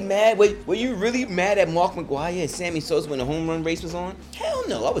you really mad? Were you really mad at Mark McGwire and Sammy Sosa when the home run race was on? Hell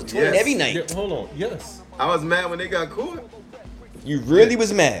no, I was tuning Yes. every night. Yeah, hold on. Yes. I was mad when they got caught. You really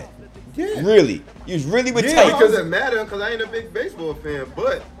was mad. Yeah. Really, you was really with Yeah, I tight. because- wasn't mad at him because I ain't a big baseball fan,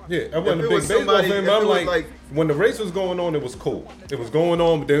 but Yeah, I wasn't If a it big was baseball somebody- fan, if but I'm it was like, like- when the race was going on, it was cool. It was going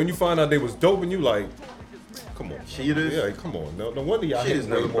on, but then when you find out they was dope, and you like, come on. Cheaters? Yeah, come on. No wonder y'all Cheaters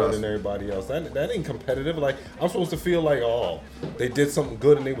hit way never more bust. than everybody else. That ain't competitive. Like, I'm supposed to feel like, oh, they did something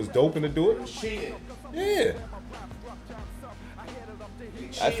good and they was doping to do it? Cheating. Yeah.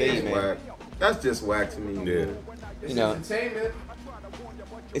 I feel you, it's man. whack. That's just whack to me. Yeah. man. It's You know. entertainment.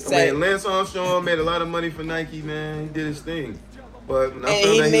 It's I mean, sad. Lance Armstrong made a lot of money for Nike, man. He did his thing. But when I And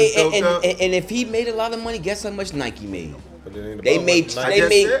found he out made, he was doped up, and if he made a lot of money, guess how much Nike made? But it ain't They about made- like I they just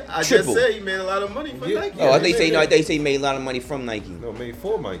made said, I triple. just said he made a lot of money for Yeah. Nike. Oh, I they think say made no. I it. think he say he made a lot of money from Nike. No, made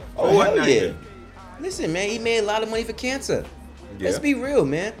for Mike. Oh, What hell Nike? yeah! Listen, man, he made a lot of money for cancer. Yeah. Let's be real,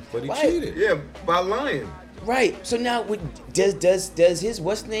 man. But he Why- cheated. Yeah, by lying. Right. So now, does his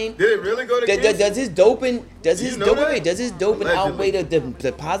what's name? Did it really go to Does, cancer? does his doping? Does You his know doping? that? Wait, does his doping Allegedly. outweigh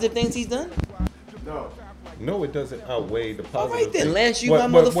the positive things he's done? No. No, it doesn't outweigh the positive. All right then, things. Lance, you What-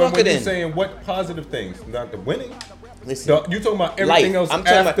 my when motherfucker you're then. saying what positive things? Not the winning. Listen, You talking about everything else I'm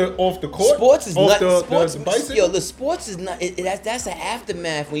talking after about- off the court? Sports is off not. the bicycle? Yo, the sports is not. That's an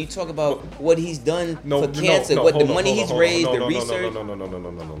aftermath when you talk about what he's done for cancer, no, what the hold on, money hold he's on, raised, hold the on, research.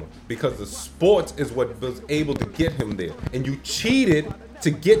 No. Because the sports is what was able to get him there, and you cheated to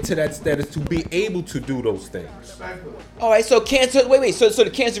get to that status to be able to do those things. All right, so cancer. Wait. So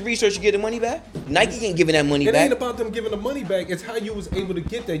the cancer research, you get the money back? Nike ain't giving that money It back. ain't about them giving the money back. It's how you was able to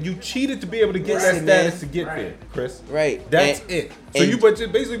get there. You cheated to be able to get Listen, that status man. to get there, Chris. Right. That's And- it. So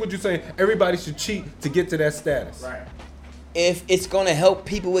and- basically what you're saying, everybody should cheat to get to that status. Right. If it's gonna help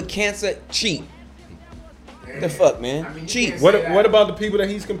people with cancer, cheat. The fuck, man? I mean, you Cheat. can't What say that. what about the people that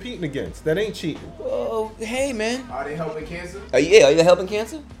he's competing against? That ain't cheating. Oh, hey, man. Are they helping cancer? Are you helping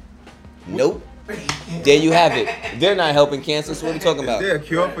cancer? Nope. There you have it. They're not helping cancer. So what are we talking Is about? there a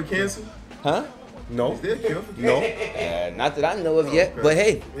cure for cancer? Huh? No. Is there a cure for cancer? No. Not that I know of yet. But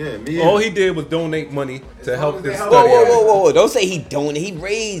hey. Yeah, me. All he did was donate money to help as this they help- study. Whoa. Don't say he donated. He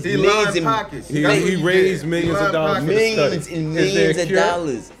raised He millions lined and pockets. He, That's what he did. raised He millions of lined dollars for pockets. the study. millions and Is there a millions of cure?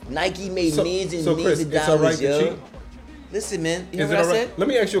 dollars. Nike made millions and So millions Chris, of it's dollars, all right to yo. cheat? Listen, man. You hear Is what it I all right? said? Let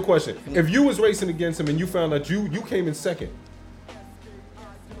me ask you a question. If you was racing against him and you found out you came in second,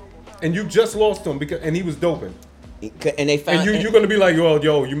 and you just lost him and he was doping, And they found. and you're gonna be like,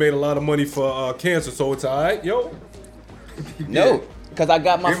 yo, you made a lot of money for cancer, so it's all right, yo. No, because I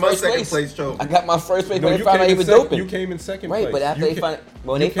got my Give my first second place. place trophy. I got my first place No, when they you found came out he in was second. doping. You came in second Right, place. but after You they ca- found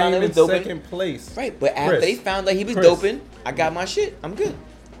when you they found came out he in was doping. second place. Right, but after Chris, they found out he was Chris. doping, I got my shit. I'm good.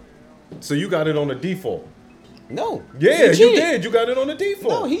 So you got it on the default. No. Yeah, He you cheated. did. You got it on the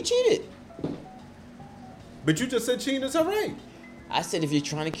default. No, he cheated. But you just said cheating is all right. I said if you're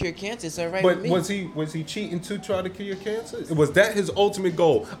trying to cure cancer, it's all right But with me. was he cheating to try to cure cancer? Was that his ultimate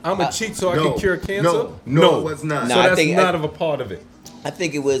goal? I'm gonna cheat so I no, can cure cancer. no, it was not. So Nah, I that's think- not of a part of it. I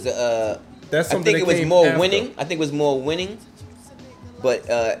think it was. That's I something think that it was came more after. winning. I think it was more winning, but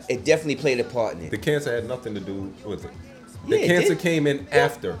it definitely played a part in The it. cancer had nothing to do with it. The Yeah, it cancer did. came in Yeah.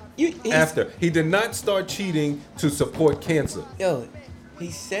 after. He's- After he did not start cheating to support cancer. Yo,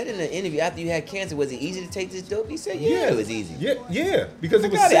 he said in an interview after you had cancer, was it easy to take this dope? He said, yeah, it was easy. Yeah, because I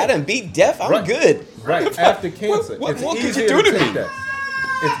it was got it. I sick. done beat death. I'm Right. good. Right after cancer, what it's more could you easier do to take me? that.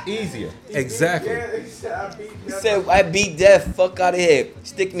 It's easier. Exactly. Yeah, he said I beat He them. said, I beat death. Fuck out of here.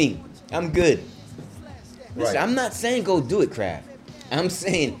 Stick me. I'm good. Listen, Right. I'm not saying go do it, Kraft. I'm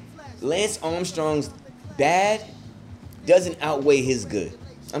saying Lance Armstrong's bad doesn't outweigh his good.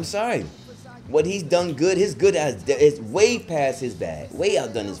 I'm sorry. What he's done good, his good is way past his bad. Way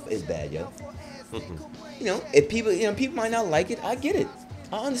outdone his bad, yo. You know, if people, people might not like it. I get it.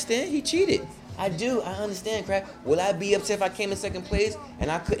 I understand. He cheated. I do. I understand, Kraft. Will I be upset if I came in second place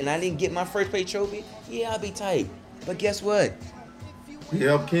and I didn't get my first place trophy? Yeah, I'll be tight. But guess what? He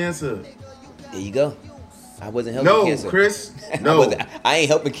helped cancer. There you go. I wasn't helping No, cancer. Chris. I No. wasn't- I ain't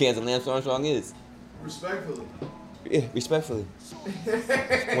helping cancer. Lance Armstrong is. Respectfully. Yeah, respectfully.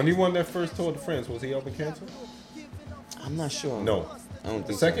 When he won that first Tour de France, was he helping cancer? I'm not sure. No. I don't The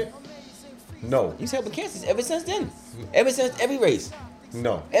think second? No. He's helping cancer ever since then. Ever since every race.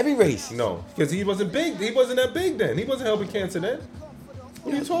 No. Every race. No. Because he wasn't big. He wasn't that big then. He wasn't helping cancer then.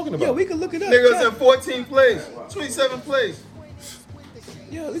 What are you talking about? Yeah, we can look it up. Nigga was Yeah. in 14th place, 27th place.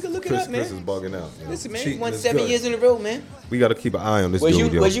 Yeah, we can look it Chris, up, man. Chris is bugging out. you know. Listen, man, Cheating won is 7 good. years in a row, man. We got to keep an eye on this Was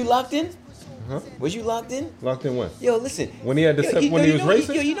dude, yo. you locked in? Huh? Was you locked in? Locked in when? Yo, listen. When he had the Yo, when he was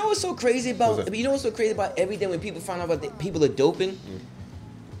racing? Yo, you know what's so crazy about? What's that? You know what's so crazy about everything when people find out about that people are doping?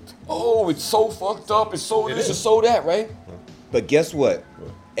 Oh, it's so fucked up. It's so It this is. and so that, right? But guess what?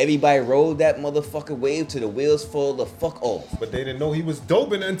 Everybody rode that motherfucker wave till the wheels fall the fuck off. But they didn't know he was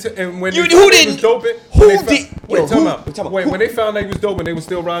doping until and when You- they who found he didn't? was doping. Who when they did- Wait, yo, time who- out. time out. Wait, Who- when they found out he was doping, they were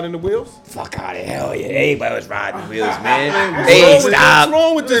still riding the wheels. Fuck out of hell, yeah. Everybody was riding the wheels, man. What's They wrong ain't with- stop. What's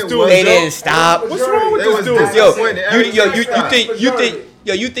wrong with this They dude? They yo? didn't stop. What's wrong with They this was dude? Yo, disappointed. you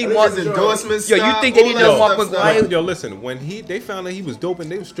think Niggas Mark? endorsements Yo, you stop, think they all didn't that know Mark stuff McGuire? stop. Yo, listen. When they found out he was doping,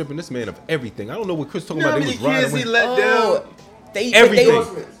 they were stripping this man of everything. I don't know what Chris talking You know how about. They many was riding. kids he with- let Oh, down? they Everything.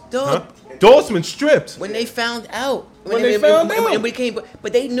 Dog, Huh? Dorsman stripped. when they found out. When they found out. When we came,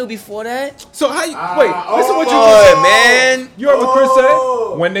 but they knew before that. So how you wait? Listen what you Oh, just said. man. You heard what Chris Oh.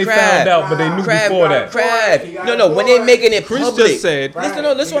 said? When they Crab. found out, but they knew before that. Crab. He got No, a when they point. making it Chris public. just said- Listen,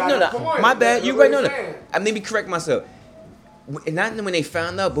 no, listen, He no, got a no. point. My bad. You That's right, what no, he's no. saying. Let me correct myself. Not when they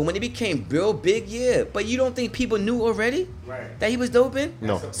found out, but when it became real big, yeah. But you don't think people knew already Right. that he was doping?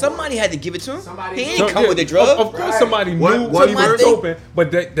 No. Somebody had to give it to him. Somebody He knew. ain't come yeah, with the drug. Of course, Right. somebody What- knew what he was first? doping,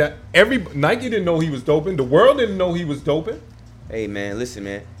 but that every Nike didn't know he was doping. The world didn't know he was doping. Hey man, listen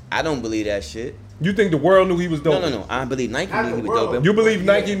man, I don't believe that shit. You think the world knew he was No, doping? no. I believe Nike Not knew the he was world. doping. You believe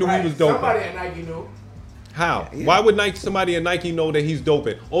Nike knew he Right. was doping? Somebody at Nike knew. How? Yeah. Why would somebody at Nike know that he's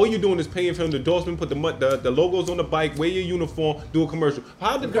doping? All you're doing is paying for him the endorsement, put the logos on the bike, wear your uniform, do a commercial.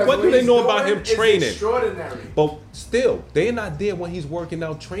 Because What do they he's know about doing him is training? Extraordinary. But still, they're not there when he's working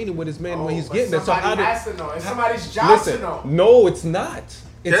out, training with his man when he's but getting there. So how somebody did, has to know. It's somebody's job to listen, know. no, it's not.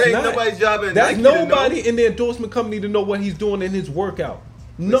 It's That ain't not. nobody's job at That's Nike to know. nobody in the endorsement company to know what he's doing in his workout.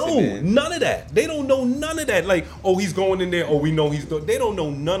 No, Listen, man. none of that. They don't know none of that. Like, oh, he's going in there. Oh, we know he's doing. They don't know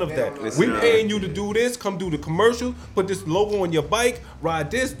none of They that. don't know. We Listen, paying you to do this. Come do the commercial. Put this logo on your bike.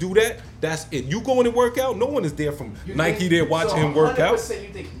 Ride this. Do that. That's it. You going to work out. No one is there from You Nike think- there watching so him work out. 100%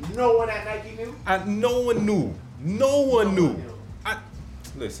 you think no one at Nike knew? No one knew. No one No knew. one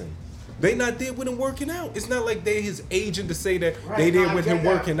knew. Listen. They not there with him working out. It's not like they his agent to say that Right, they there I with get him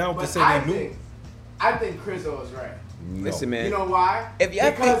that. working out to But say I they knew. think- I think Chrizzo is right. No. Listen, man. You know why? If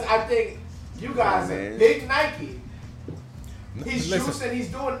y'all because think- I think you guys Oh, are man. big Nike. He's Listen. juicing. He's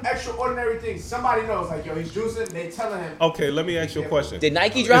doing extraordinary things. Somebody knows, like, yo, he's juicing. They telling him. Okay, let me ask you a question. Did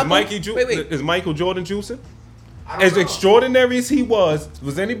Nike drop him? Wait. Is Michael Jordan juicing? I don't As know. extraordinary as he was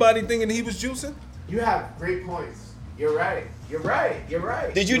anybody thinking he was juicing? You have great points. You're right. You're right. You're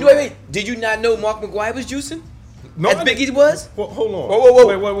right. Did you You're wait, right. wait? Did you not know Mark McGuire was juicing? No, As I big as didn't- he was? Well, hold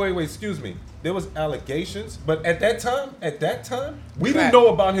on. Whoa. Wait. Excuse me. There was allegations, but at that time, we Crap. didn't know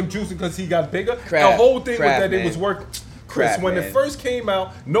about him juicing because he got bigger. Crap. The whole thing Crap, was that man. it was working. Chris, Crap, when man. it first came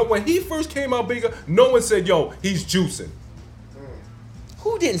out, when he first came out bigger, no one said, "Yo, he's juicing."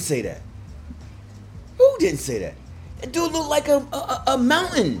 Who didn't say that? Who didn't say that? That dude looked like a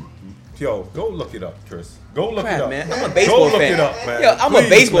mountain. Yo, go look it up, Chris. Go look Crap, it up, man. I'm a Go baseball look fan. it up, man. Yo, I'm Please, a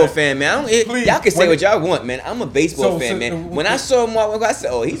baseball man. fan, man. Please. Y'all can say When- what y'all want, man. I'm a baseball So- fan, so- man. When I saw Mark McGuire, I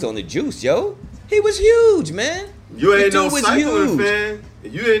said, "Oh, he's on the juice, yo. He was huge, man. You ain't The no dude was cycling huge. fan.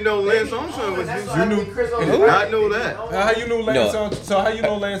 You didn't know Lance Armstrong was That's juicing. why I You think knew- Chrizzo you is did right. not know They that. didn't How you know Lance No. Armstrong? So how you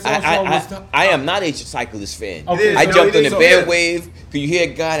know Lance Armstrong was? I am not a cyclist fan. Okay, I so jumped on the so- bandwave because you hear a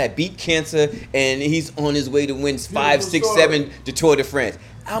guy that beat cancer and he's on his way to win 5, 6, story. 7 the Tour de France.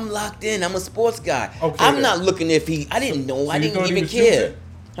 I'm locked in. I'm a sports guy. Okay, I'm then. not looking if he. I didn't know. I you didn't thought he even was care.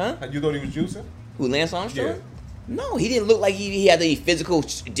 Huh? You thought he was juicing? Who, Lance Armstrong? Yeah. No, he didn't look like he had any physical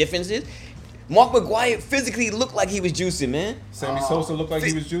differences. Mark McGuire physically looked like he was juicing, man. Sammy Sosa looked like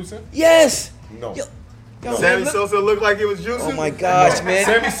he was juicing? Yes. No. Yo, man, Sammy look- Sosa looked like he was juicing. Oh my gosh, man.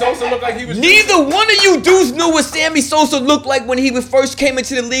 Sammy Sosa looked like he was juicing? Neither one of you dudes knew what Sammy Sosa looked like when he first came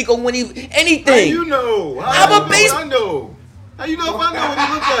into the league or when he How anything. you know? I'm How a you base- know what I know? How you know if I know what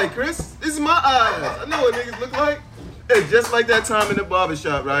he look like, Chris? This is my eyes. I know what niggas look like. Hey, just like that time in the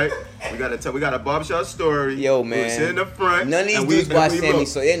barbershop, right? We got a barbershop story. Yo, We man. sit in the front. None of these and dudes watch and Sammy look.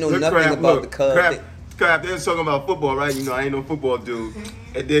 Sosa. They know Look, nothing Crap, about look, the Cubs. Crap, they was talking about football, right? You know, I ain't no football dude.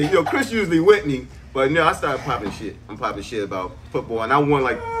 And then, Chris usually with me. But, I started popping shit. I'm popping shit about football. And I won,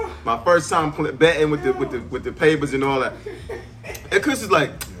 like, my first time betting with the papers and all that. And Chris is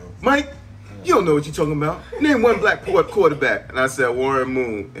like, Mike, you don't know what you're talking about. Name one black quarterback. And I said, Warren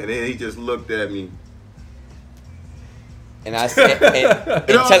Moon. And then he just looked at me. And I said, and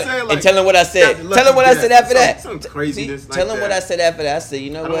You know what I'm saying? Like, tell him what I said. that's Tell him what I said after that. Some craziness like tell him that. what I said after that. I said,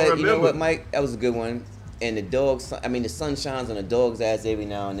 you know I don't what, remember. Mike, that was a good one. And the sun shines on the dog's ass every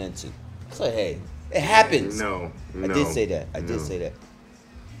now and then too. So hey, it happens. No. I did say that. I did say that.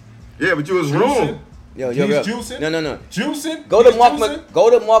 Yeah, but you was Juicing? wrong. Yo, He's yo, juicing? No. Juicing? Go to He's Mark. juicing? Go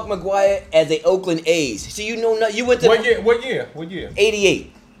to Mark McGuire as a Oakland A's. See, you know, you went to What year?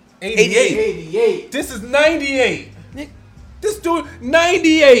 88. 88. 88. This is 98. Nick, This dude,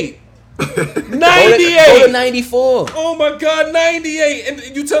 98. Go to 98. 94. Oh my God, 98.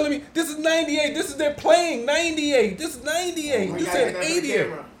 And you telling me this is 98. This is their playing 98. This is 98. We You gotta said get that to the 80.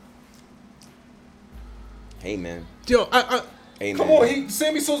 camera. Hey man. Yo, Hey, come man. on.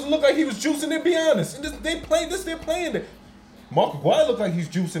 Sammy Sosa looked like he was juicing it, be honest. And they're playing it. Mark McGuire looked like he's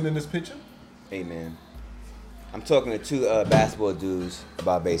juicing in this picture. Hey man. I'm talking to two basketball dudes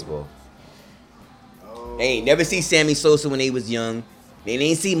about baseball. They ain't never see Sammy Sosa when they was young. They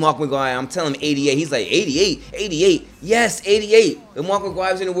ain't see Mark McGuire. I'm telling him 88. He's like 88. Yes, 88. When Mark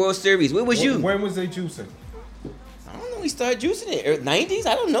McGuire was in the World Series. Where was you? When was they juicing? I don't know. He started juicing it. 90s?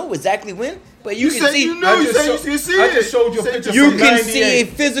 I don't know exactly when. But you You can said see. you know. You said you see it. I just showed you a said picture You from can 98. see a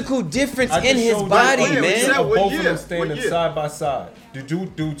physical difference I in just his showed you body, a picture man. of What both year? of them standing What year? side by side.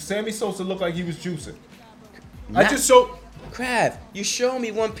 Did Sammy Sosa look like he was juicing? Not- I just showed. Kraft, you show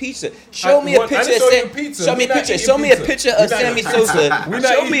me one pizza. Show me a I picture. didn't show you a pizza. Show me a We not picture. eating Show me a pizza. picture We of not Sammy eating Sosa. pizza. We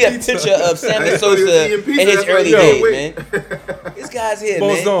not Show me a eating pizza. picture of Sammy I thought he was Sosa eating pizza, in his that's why early he was days, waiting. man. This guy's here,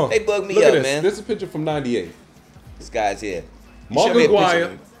 Bones man. on. They bugged me Look up, at this. man. This is a picture from 98. This guy's here. Mark Show me a picture.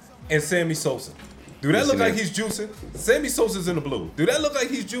 McGuire and Sammy Sosa. Do that Listen, look like man. he's juicing? Sammy Sosa's in the blue. Do that look like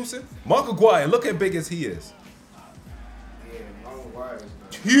he's juicing? Mark Aguirre, look how big as he is. Yeah, Marlon Wire is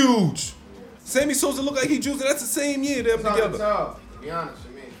not. Huge. Sammy Sosa look like he's juicing. That's the same year they're It's hard to together. tell, to be honest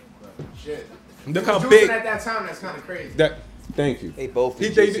with me. But shit. Look He how was big. juicing at that time, that's kind of crazy. Thank you. They both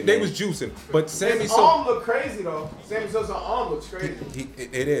was They juicing, they man. was juicing, but Sammy His Sosa. arm looked crazy though. Sammy Sosa's arm looks crazy.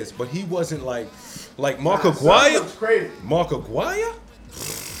 It is, but he wasn't like Mark Nah, son Aguirre. looks crazy. Mark Aguirre.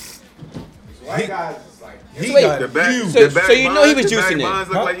 These white He- guys is like. He wait, got The Barry, huge. So- the Barry so you know he was Bonds- the juicing Barry it. Bonds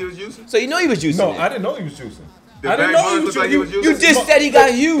look Huh? like he was juicing. So you know he was juicing. No, it. I didn't know he was juicing. The I didn't Barry know he Bonds was look like he was juicing. juicing. You just said he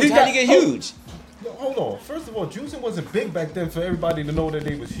got huge. How did he get huge? No, hold on. First of all, juicing wasn't big back then for everybody to know that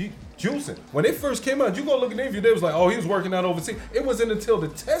they was juicing. When they first came out, you go look at the interview, they was like, oh, he was working out overseas. It wasn't until the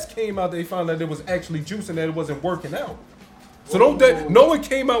test came out they found out it was actually juicing, that it wasn't working out. So no one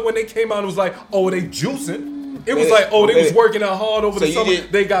came out when they came out and was like, oh, they juicing. It was Wait, like, oh, they wait. was working out hard over So the you summer.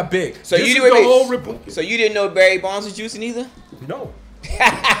 did- They got big. So This you is didn't the wait. whole report. So you didn't know Barry Bonds was juicing either? No.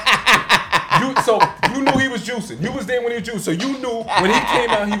 So you knew he was juicing. You was there when he was juicing. So you knew when he came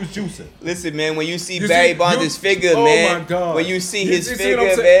out he was juicing. Listen, man, when you see You Barry see- Bonds' you- figure, oh man. my God. When you see You his see what figure,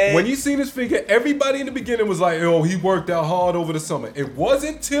 I'm saying? man. When you seen his figure, everybody in the beginning was like, oh, he worked out hard over the summer. It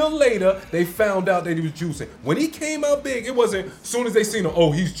wasn't till later they found out that he was juicing. When he came out big, it wasn't as soon as they seen him,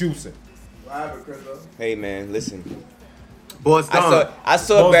 oh, he's juicing. What happened, Chris? Hey, man, listen. Boss Don. I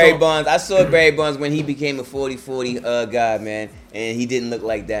saw Both Barry don't. Bonds. I saw Barry Bonds when he became a 40-40 guy, man, and he didn't look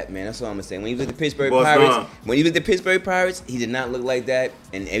like that, man. That's all I'm gonna say. When he was with the Pittsburgh Boss Pirates, Don. when he was with the Pittsburgh Pirates, he did not look like that,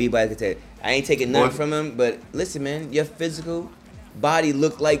 and everybody could tell. I ain't taking nothing Boss- from him, but listen, man, your physical body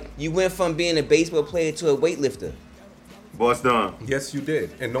looked like you went from being a baseball player to a weightlifter. Boss Don. Yes, you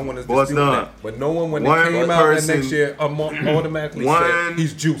did. And no one is Boss disputing Don. that. But no one, when One they came out that person- next year, automatically said One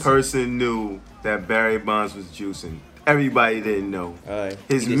he's juicing. person knew that Barry Bonds was juicing. Everybody didn't know. All right.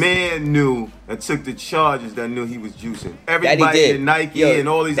 His He just- man knew and took the charges that knew he was juicing. That he Everybody did. in Nike Yo, and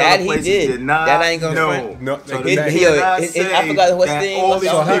all these that other he places did. did not That I ain't gonna know. front. No, So exactly. they Yo, cannot I say forgot what that thing all was these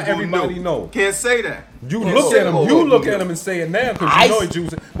So how people everybody knew. know? Can't say that. You Can't look say at him. all You of look them at knew. him and say it now because I you know s- he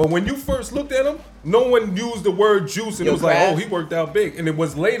juicing. But when you first looked at him, no one used the word juicing. Yo, It was like, Kraft. oh, he worked out big. And it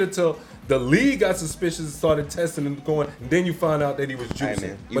was later till the league got suspicious and started testing and going. And then you found out that he was right, juicing.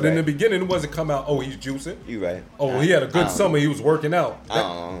 man. You But in right. the beginning, it wasn't come out, oh, he's juicing. You right. Oh, he had a good summer. He was working out.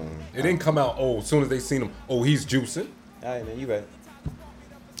 It didn't come out, oh, as soon as they seen him, oh, he's juicing. All right, man, you right.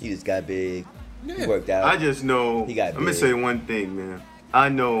 He just got big. He Yeah. worked out. I just know. He got I'm gonna big. say one thing, man. I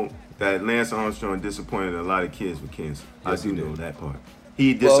know that Lance Armstrong disappointed a lot of kids with cancer. Yes, I do he know did. that part.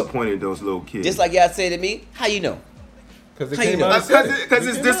 He Well, disappointed those little kids. Just like y'all say to me, how you know? Because How they you came know? out and said it. Because They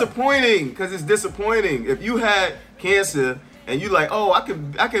it's came out. disappointing. Because it's disappointing. If you had cancer and you like, oh, I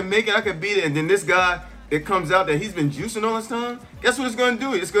can make it, I can beat it, and then this guy, it comes out that he's been juicing all this time. Guess what it's gonna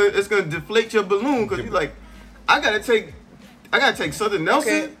do? It's gonna deflate your balloon because you're like, I gotta take Southern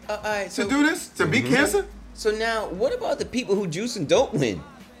Nelson Okay, all right. to So, do this to beat cancer. so now, what about the people who juice and don't win?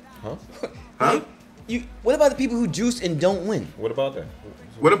 Huh? Huh? What about the people who juice and don't win? What about that?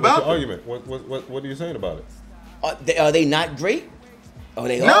 What What's about your them? argument? What are you saying about it? Are they not great? Are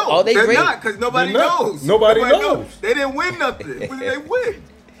they? No, are they they're great? not because nobody They're not. knows. Nobody knows. They didn't win nothing. What did they win?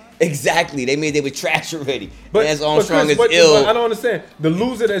 Exactly. They made they were trash already. But Lance Armstrong Chris, is but ill. I don't understand. The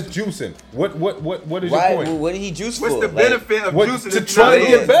loser that's juicing. What is Right? your Well, point? what did he juice What's for? the Like, benefit of what- juicing to if try you're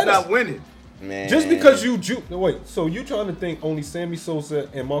to get better? not winning? man. Just because you juice. Wait, so you trying to think only Sammy Sosa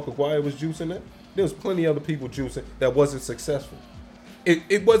and Mark Aguirre was juicing it? There was plenty of other people juicing that wasn't successful.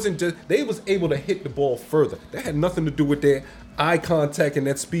 It wasn't just they was able to hit the ball further. That had nothing to do with their eye contact and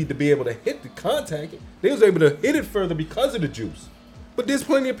that speed to be able to hit the contact. They was able to hit it further because of the juice. But there's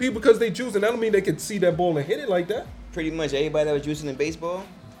plenty of people because they juice, and that don't mean they could see that ball and hit it like that. pretty much everybody that was juicing in baseball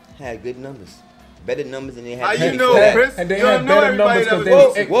had good numbers, better numbers than they had. How the year you know, before. Chris? And they You had don't know better everybody numbers that 'cause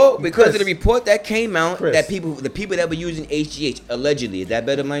was they- juicing. Well, because Chris. of the report that came out Chris. that the people that were using HGH allegedly, is that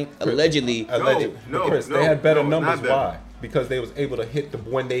better, Mike? Allegedly. Alleged. no, Chris, no, they had better no, numbers. not better. Why? Because they was able to hit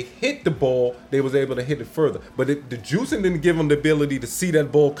when they hit the ball, they was able to hit it further. But the juicing didn't give them the ability to see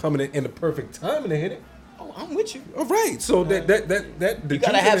that ball coming in the perfect time and to hit it. Oh, I'm with you. All right, so that the You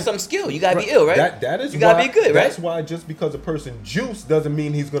gotta juicing have is- some skill. You gotta be ill, right? That is you gotta why, be good, right? That's why just because a person juice doesn't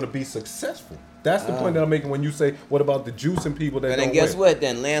mean he's going to be successful. That's the point that I'm making when you say, what about the juicing people that And don't then guess win? what?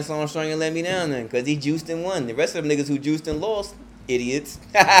 Then Lance Armstrong and let me down then, because he juiced and won. The rest of them niggas who juiced and lost, idiots.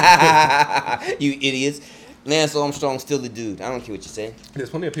 You idiots. Lance Armstrong's still the dude. I don't care what you say. There's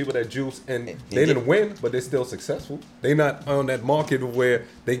plenty of people that juice and And they didn't win, but they're still successful. They're not on that market where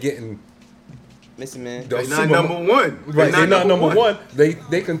they getting Listen, man. The They're not Super- number one. Right, they're not number one.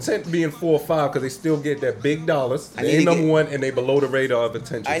 They content being 4 or 5 because they still get that big dollars. I They need ain't to number get- one and they below the radar of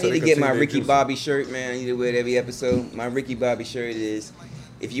attention. I so need they to get my continue Ricky juicing. Bobby shirt, man. I need to wear it every episode. My Ricky Bobby shirt is,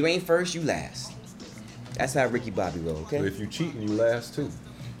 if you ain't first, you last. That's how Ricky Bobby roll, So okay? if you cheating, you last too.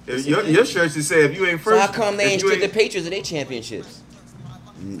 Your shirt should say if you ain't So first. how come they if ain't you stripped the Patriots of their championships?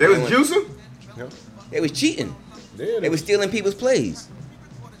 They was juicing. Yeah. They was cheating. There it They is. was stealing people's plays.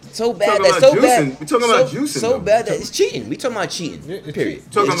 So bad Talking that about so bad. juicing. We talking about juicing, So though. bad that it's cheating. We talking about cheating. Yeah, it's Period. cheating.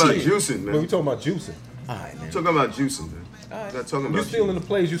 Talking It's about cheating. juicing, But we man. talking about juicing. All right, man. Talking about juicing, man. Alright. Not talking You about still in the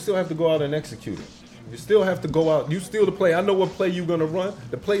plays, you still have to go out and execute it. You still have to go out. You still the play. I know what play you're gonna run.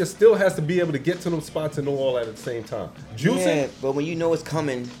 The player still has to be able to get to them spots and know all that at the same time. Juicing, Yeah, but when you know it's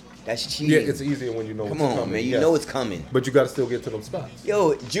coming, that's cheating. yeah, it's easier when you know Come it's on, coming. man. You yes. know it's coming. But you got to still get to them spots.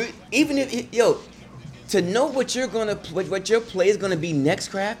 Yo, even if to know what you're gonna what your play is gonna be next,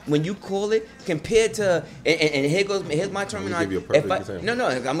 Craft, when you call it, compared to and here's my terminology. give you a perfect example. No,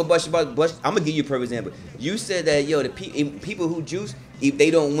 I'm gonna give you a perfect example. You said that the people who juice, if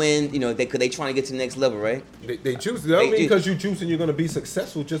they don't win, they trying to get to the next level, right? They juice. That don't They mean do. because you juicing, you're gonna be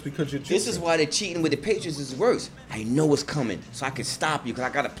successful just because you're juicing. This is why the cheating with the Patriots is worse. I know what's coming, so I can stop you because I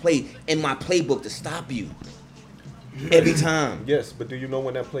got to play in my playbook to stop you every time. Yes, but do you know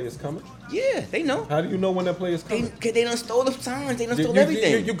when that play is coming? Yeah, they know. How do you know when that play is coming? They done stole the signs. They done You- stole you,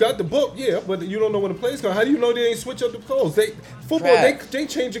 everything. you got the book, yeah, but you don't know when the play's coming. How do you know they ain't switch up the calls? Football, Kraft. they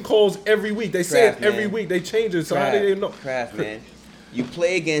changing calls every week. They say Kraft, it every man. week. They change it. So how do they know? Craft, man. You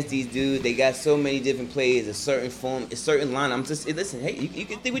play against these dudes. They got so many different plays, a certain form, a certain line. Listen. Hey, you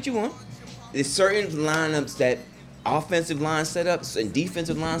can think what you want. There's certain lineups that offensive line setups and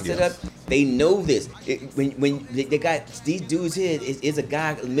defensive line setup. They know this. When they got these dudes here, is a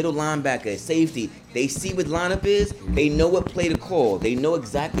guy, middle linebacker, safety. They see what lineup is. They know what play to call. They know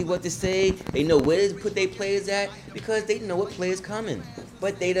exactly what to say. They know where to put their players at because they know what play is coming.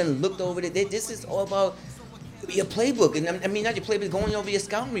 But they done looked over it. This is all about your playbook, and I mean not your playbook, going over your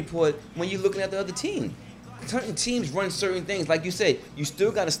scouting report when you're looking at the other team. Certain teams run certain things, like you said. You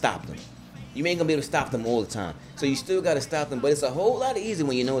still got to stop them. You ain't gonna be able to stop them all the time, so you still got to stop them. But it's a whole lot easier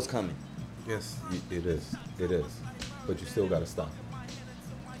when you know it's coming. Yes, it is. It is. But you still got to stop.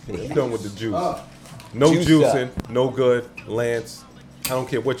 You're done with the juice. No Juice juicing, up. no good. Lance, I don't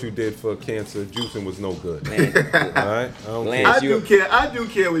care what you did for cancer. Juicing was no good. Man, All right? I don't Lance, care. I do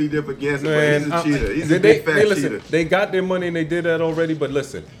care what he did for cancer, Man, but he's a cheater. He's they, a big fat listen, cheater. they got their money and they did that already, but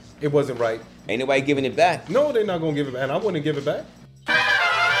listen, it wasn't right. ain't nobody giving it back. No, they're not going to give it back, and I wouldn't give it back.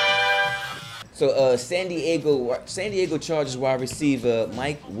 So San Diego Chargers wide receiver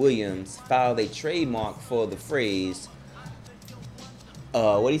Mike Williams filed a trademark for the phrase.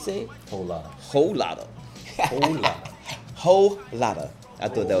 What do you say? Whole lot. Whole lotta. Whole lot. Whole lotta. I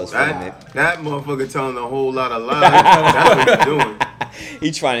thought that was funny, man. That motherfucker telling a whole lot of lies. That's what he's doing.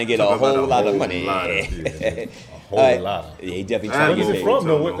 He trying to get a Talking about whole a lot of whole money. lot of- A whole Alright. lot. Yeah, he definitely Where trying to Where's get it paid. from,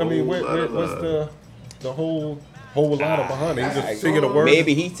 though? Talking I mean, a whole lot of what's lies. the whole lot behind it? He just figured a word.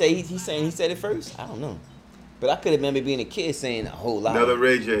 Maybe he said it first. I don't know. But I could remember being a kid saying a whole lot. Another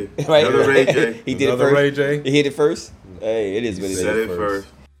Ray J. Right? Another Ray J. He did it Another first. Ray J. He hit it first. Hey, it is what it Said is. it first.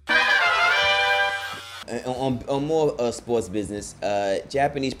 On more sports business,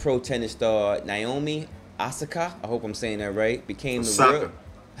 Japanese pro tennis star Naomi Osaka, I hope I'm saying that right, became Osaka.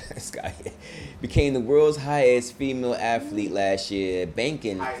 became the world's highest female athlete last year,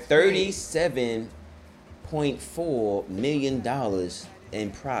 banking $37.4 million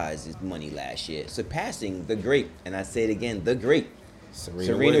in prizes money last year, surpassing the great, and I say it again, the great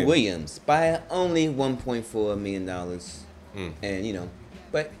Serena Williams by only $1.4 million. And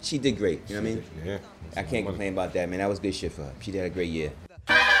but she did great. You know what I mean? Yeah. I can't complain about that, man. That was good shit for her. She did a great year.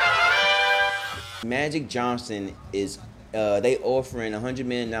 Magic Johnson is they offering $100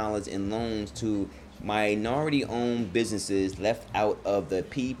 million in loans to minority-owned businesses left out of the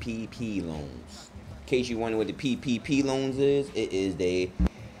PPP loans. In case you wonder what the PPP loans is, it is the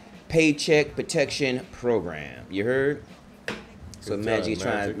Paycheck Protection Program. You heard? So Good Magic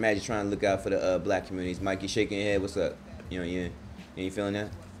job, Magic trying to look out for the black communities. Mike, you shaking your head. What's up? You ain't feeling that?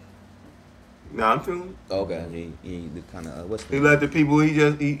 Nah, I'm feeling. Okay, he kind of what's He let the people.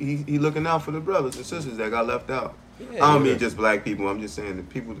 He looking out for the brothers and sisters that got left out. Yeah, I don't mean just black people. I'm just saying the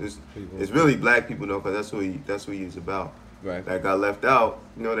people. It's really black people though, because that's what he's about. Right. That got left out.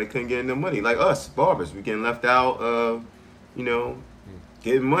 They couldn't get no money. Like us barbers, we getting left out.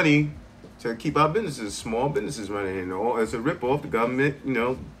 Getting money to keep our businesses, small businesses running. It's a rip off. The government.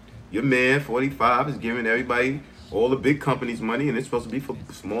 Your man 45 is giving everybody, all the big companies, money, and it's supposed to be for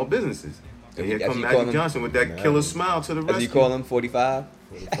small businesses. And here That's come you call Magic him- Johnson with that killer smile to the rescue. As you call him, 45.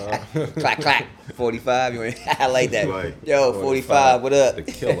 45. Clack, clack. 45. I like that. Right. Yo, 45, what up? The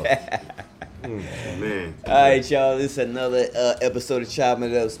killer. Man. All right, y'all. This is another episode of Chopping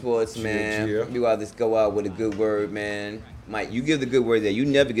It Up Sports, man. Yeah. We always go out with a good word, man. Mike, you give the good word there. You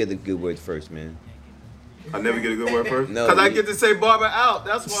never give the good word first, man. I never get a good word first. No, Because I you- get to say barber out.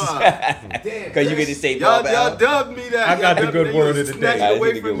 That's why. Damn. Because you get to say Y'all, Bob y'all out. dubbed me that. I got Y'all the dubbed good me. word You of the snatched day. it away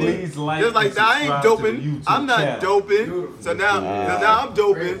I did the from good me. word. Please like Just like and that. I ain't subscribe to the doping. YouTube I'm not channel. doping. Beautiful. So now I'm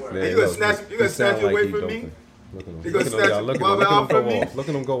doping. Yeah, And you gonna look, snatch he it sound away he from doping. me? Look at him. You gonna Look at him, snatch y'all. Look the at him. barber Look out at him from go me? off. Look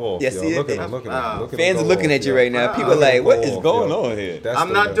at him go off. Yes, yo. he Look at is. him. Look at him. Wow. Look at him Fans go are looking off, at you yo. right now. Wow. People are Look at like, him what go is off, going yo. on here? That's I'm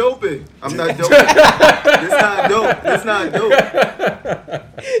the not man. doping. I'm not doping. It's not dope. It's not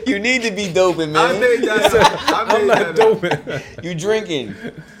dope. You need to be doping, I man. made that up. I I'm made not that up. doping. You drinking.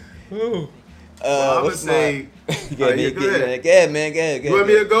 Ooh. Well, I'm gonna what's say. Go Alright, ahead, go ahead. Go ahead, man. Go ahead. You want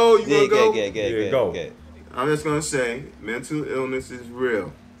me to go? You Yeah, wanna go? Yeah, go. I'm just gonna say, mental illness is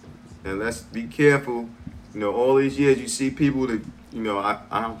real, and let's be careful. You know, all these years you see people that, you know, I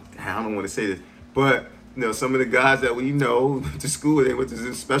don't want to say this, but you know, some of the guys that we know went to school, they went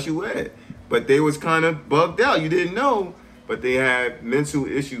to special ed, but they was kind of bugged out. You didn't know, but they had mental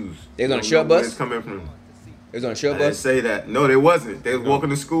issues. They was on a You shuttle don't know where bus? it's coming from. It was on a I short didn't bus say that. No, they wasn't. They was walking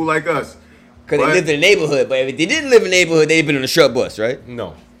to school like us. because they But- lived in the neighborhood. But if they didn't live in the neighborhood, they'd been on a short bus, right?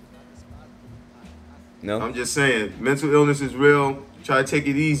 No. No. I'm just saying, mental illness is real. Try to take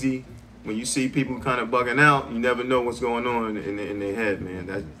it easy. When you see people kind of bugging out, you never know what's going on in their head, man.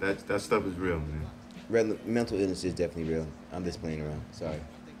 That stuff is real, man. Mental illness is definitely real. I'm just playing around. Sorry.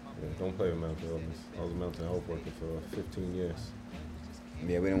 Yeah, don't play with mental illness. I was a mental health worker for 15 years.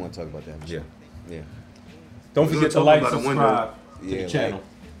 Yeah, we don't want to talk about that. Yeah. Yeah. Don't We're forget to gonna like, talk about the subscribe to Yeah, the channel.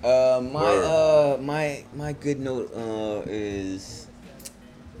 My good note is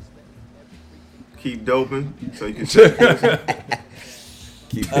Keep doping so you can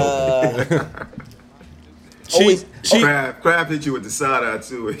Keep going. always. Crab hit you with the side eye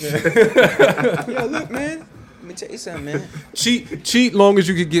too. Yo, look, man. Let me tell you something, man. cheat long as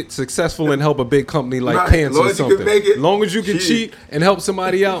you can get successful and help a big company like Right, cancer long or as you can something. make it, Long as you can cheat. cheat and help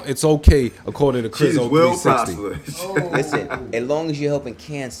somebody out, it's okay according to Chris Jesus will 360. prosper. Listen, as long as you're helping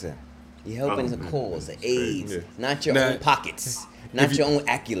cancer, you're helping the cause, the AIDS, Yeah. not your Now, own pockets, not your own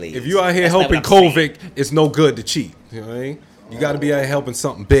accolades. If you out here That's not helping what I'm saying. COVID, it's no good to cheat. You know what I mean? You got to be out here helping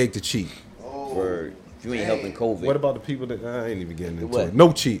something big to cheat. Word. If you ain't helping COVID, What about the people that I ain't even getting into What? it?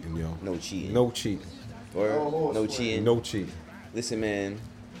 No cheating, yo. no cheating. No cheating. Word. No cheating. No cheating. Listen, man.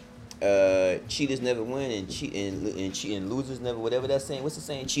 Cheaters never win, and losers never. Whatever that's saying. What's the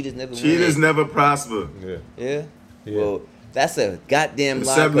saying? Cheaters never win. Cheaters never prosper. Yeah. Yeah. Yeah. Well, that's a goddamn The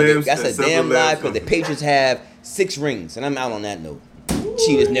lie. seven That's a lambs- damn seven lie lambs because the come. Patriots have 6 rings, and I'm out on that note.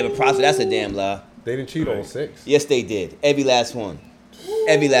 Cheaters never prosper. That's a damn lie. They didn't cheat on 6. Yes, they did. Every last one.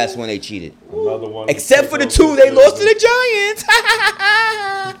 Every last one they cheated. Another one. Except for the 2 they lost to the Giants.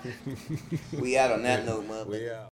 We out on that note, mother. We out.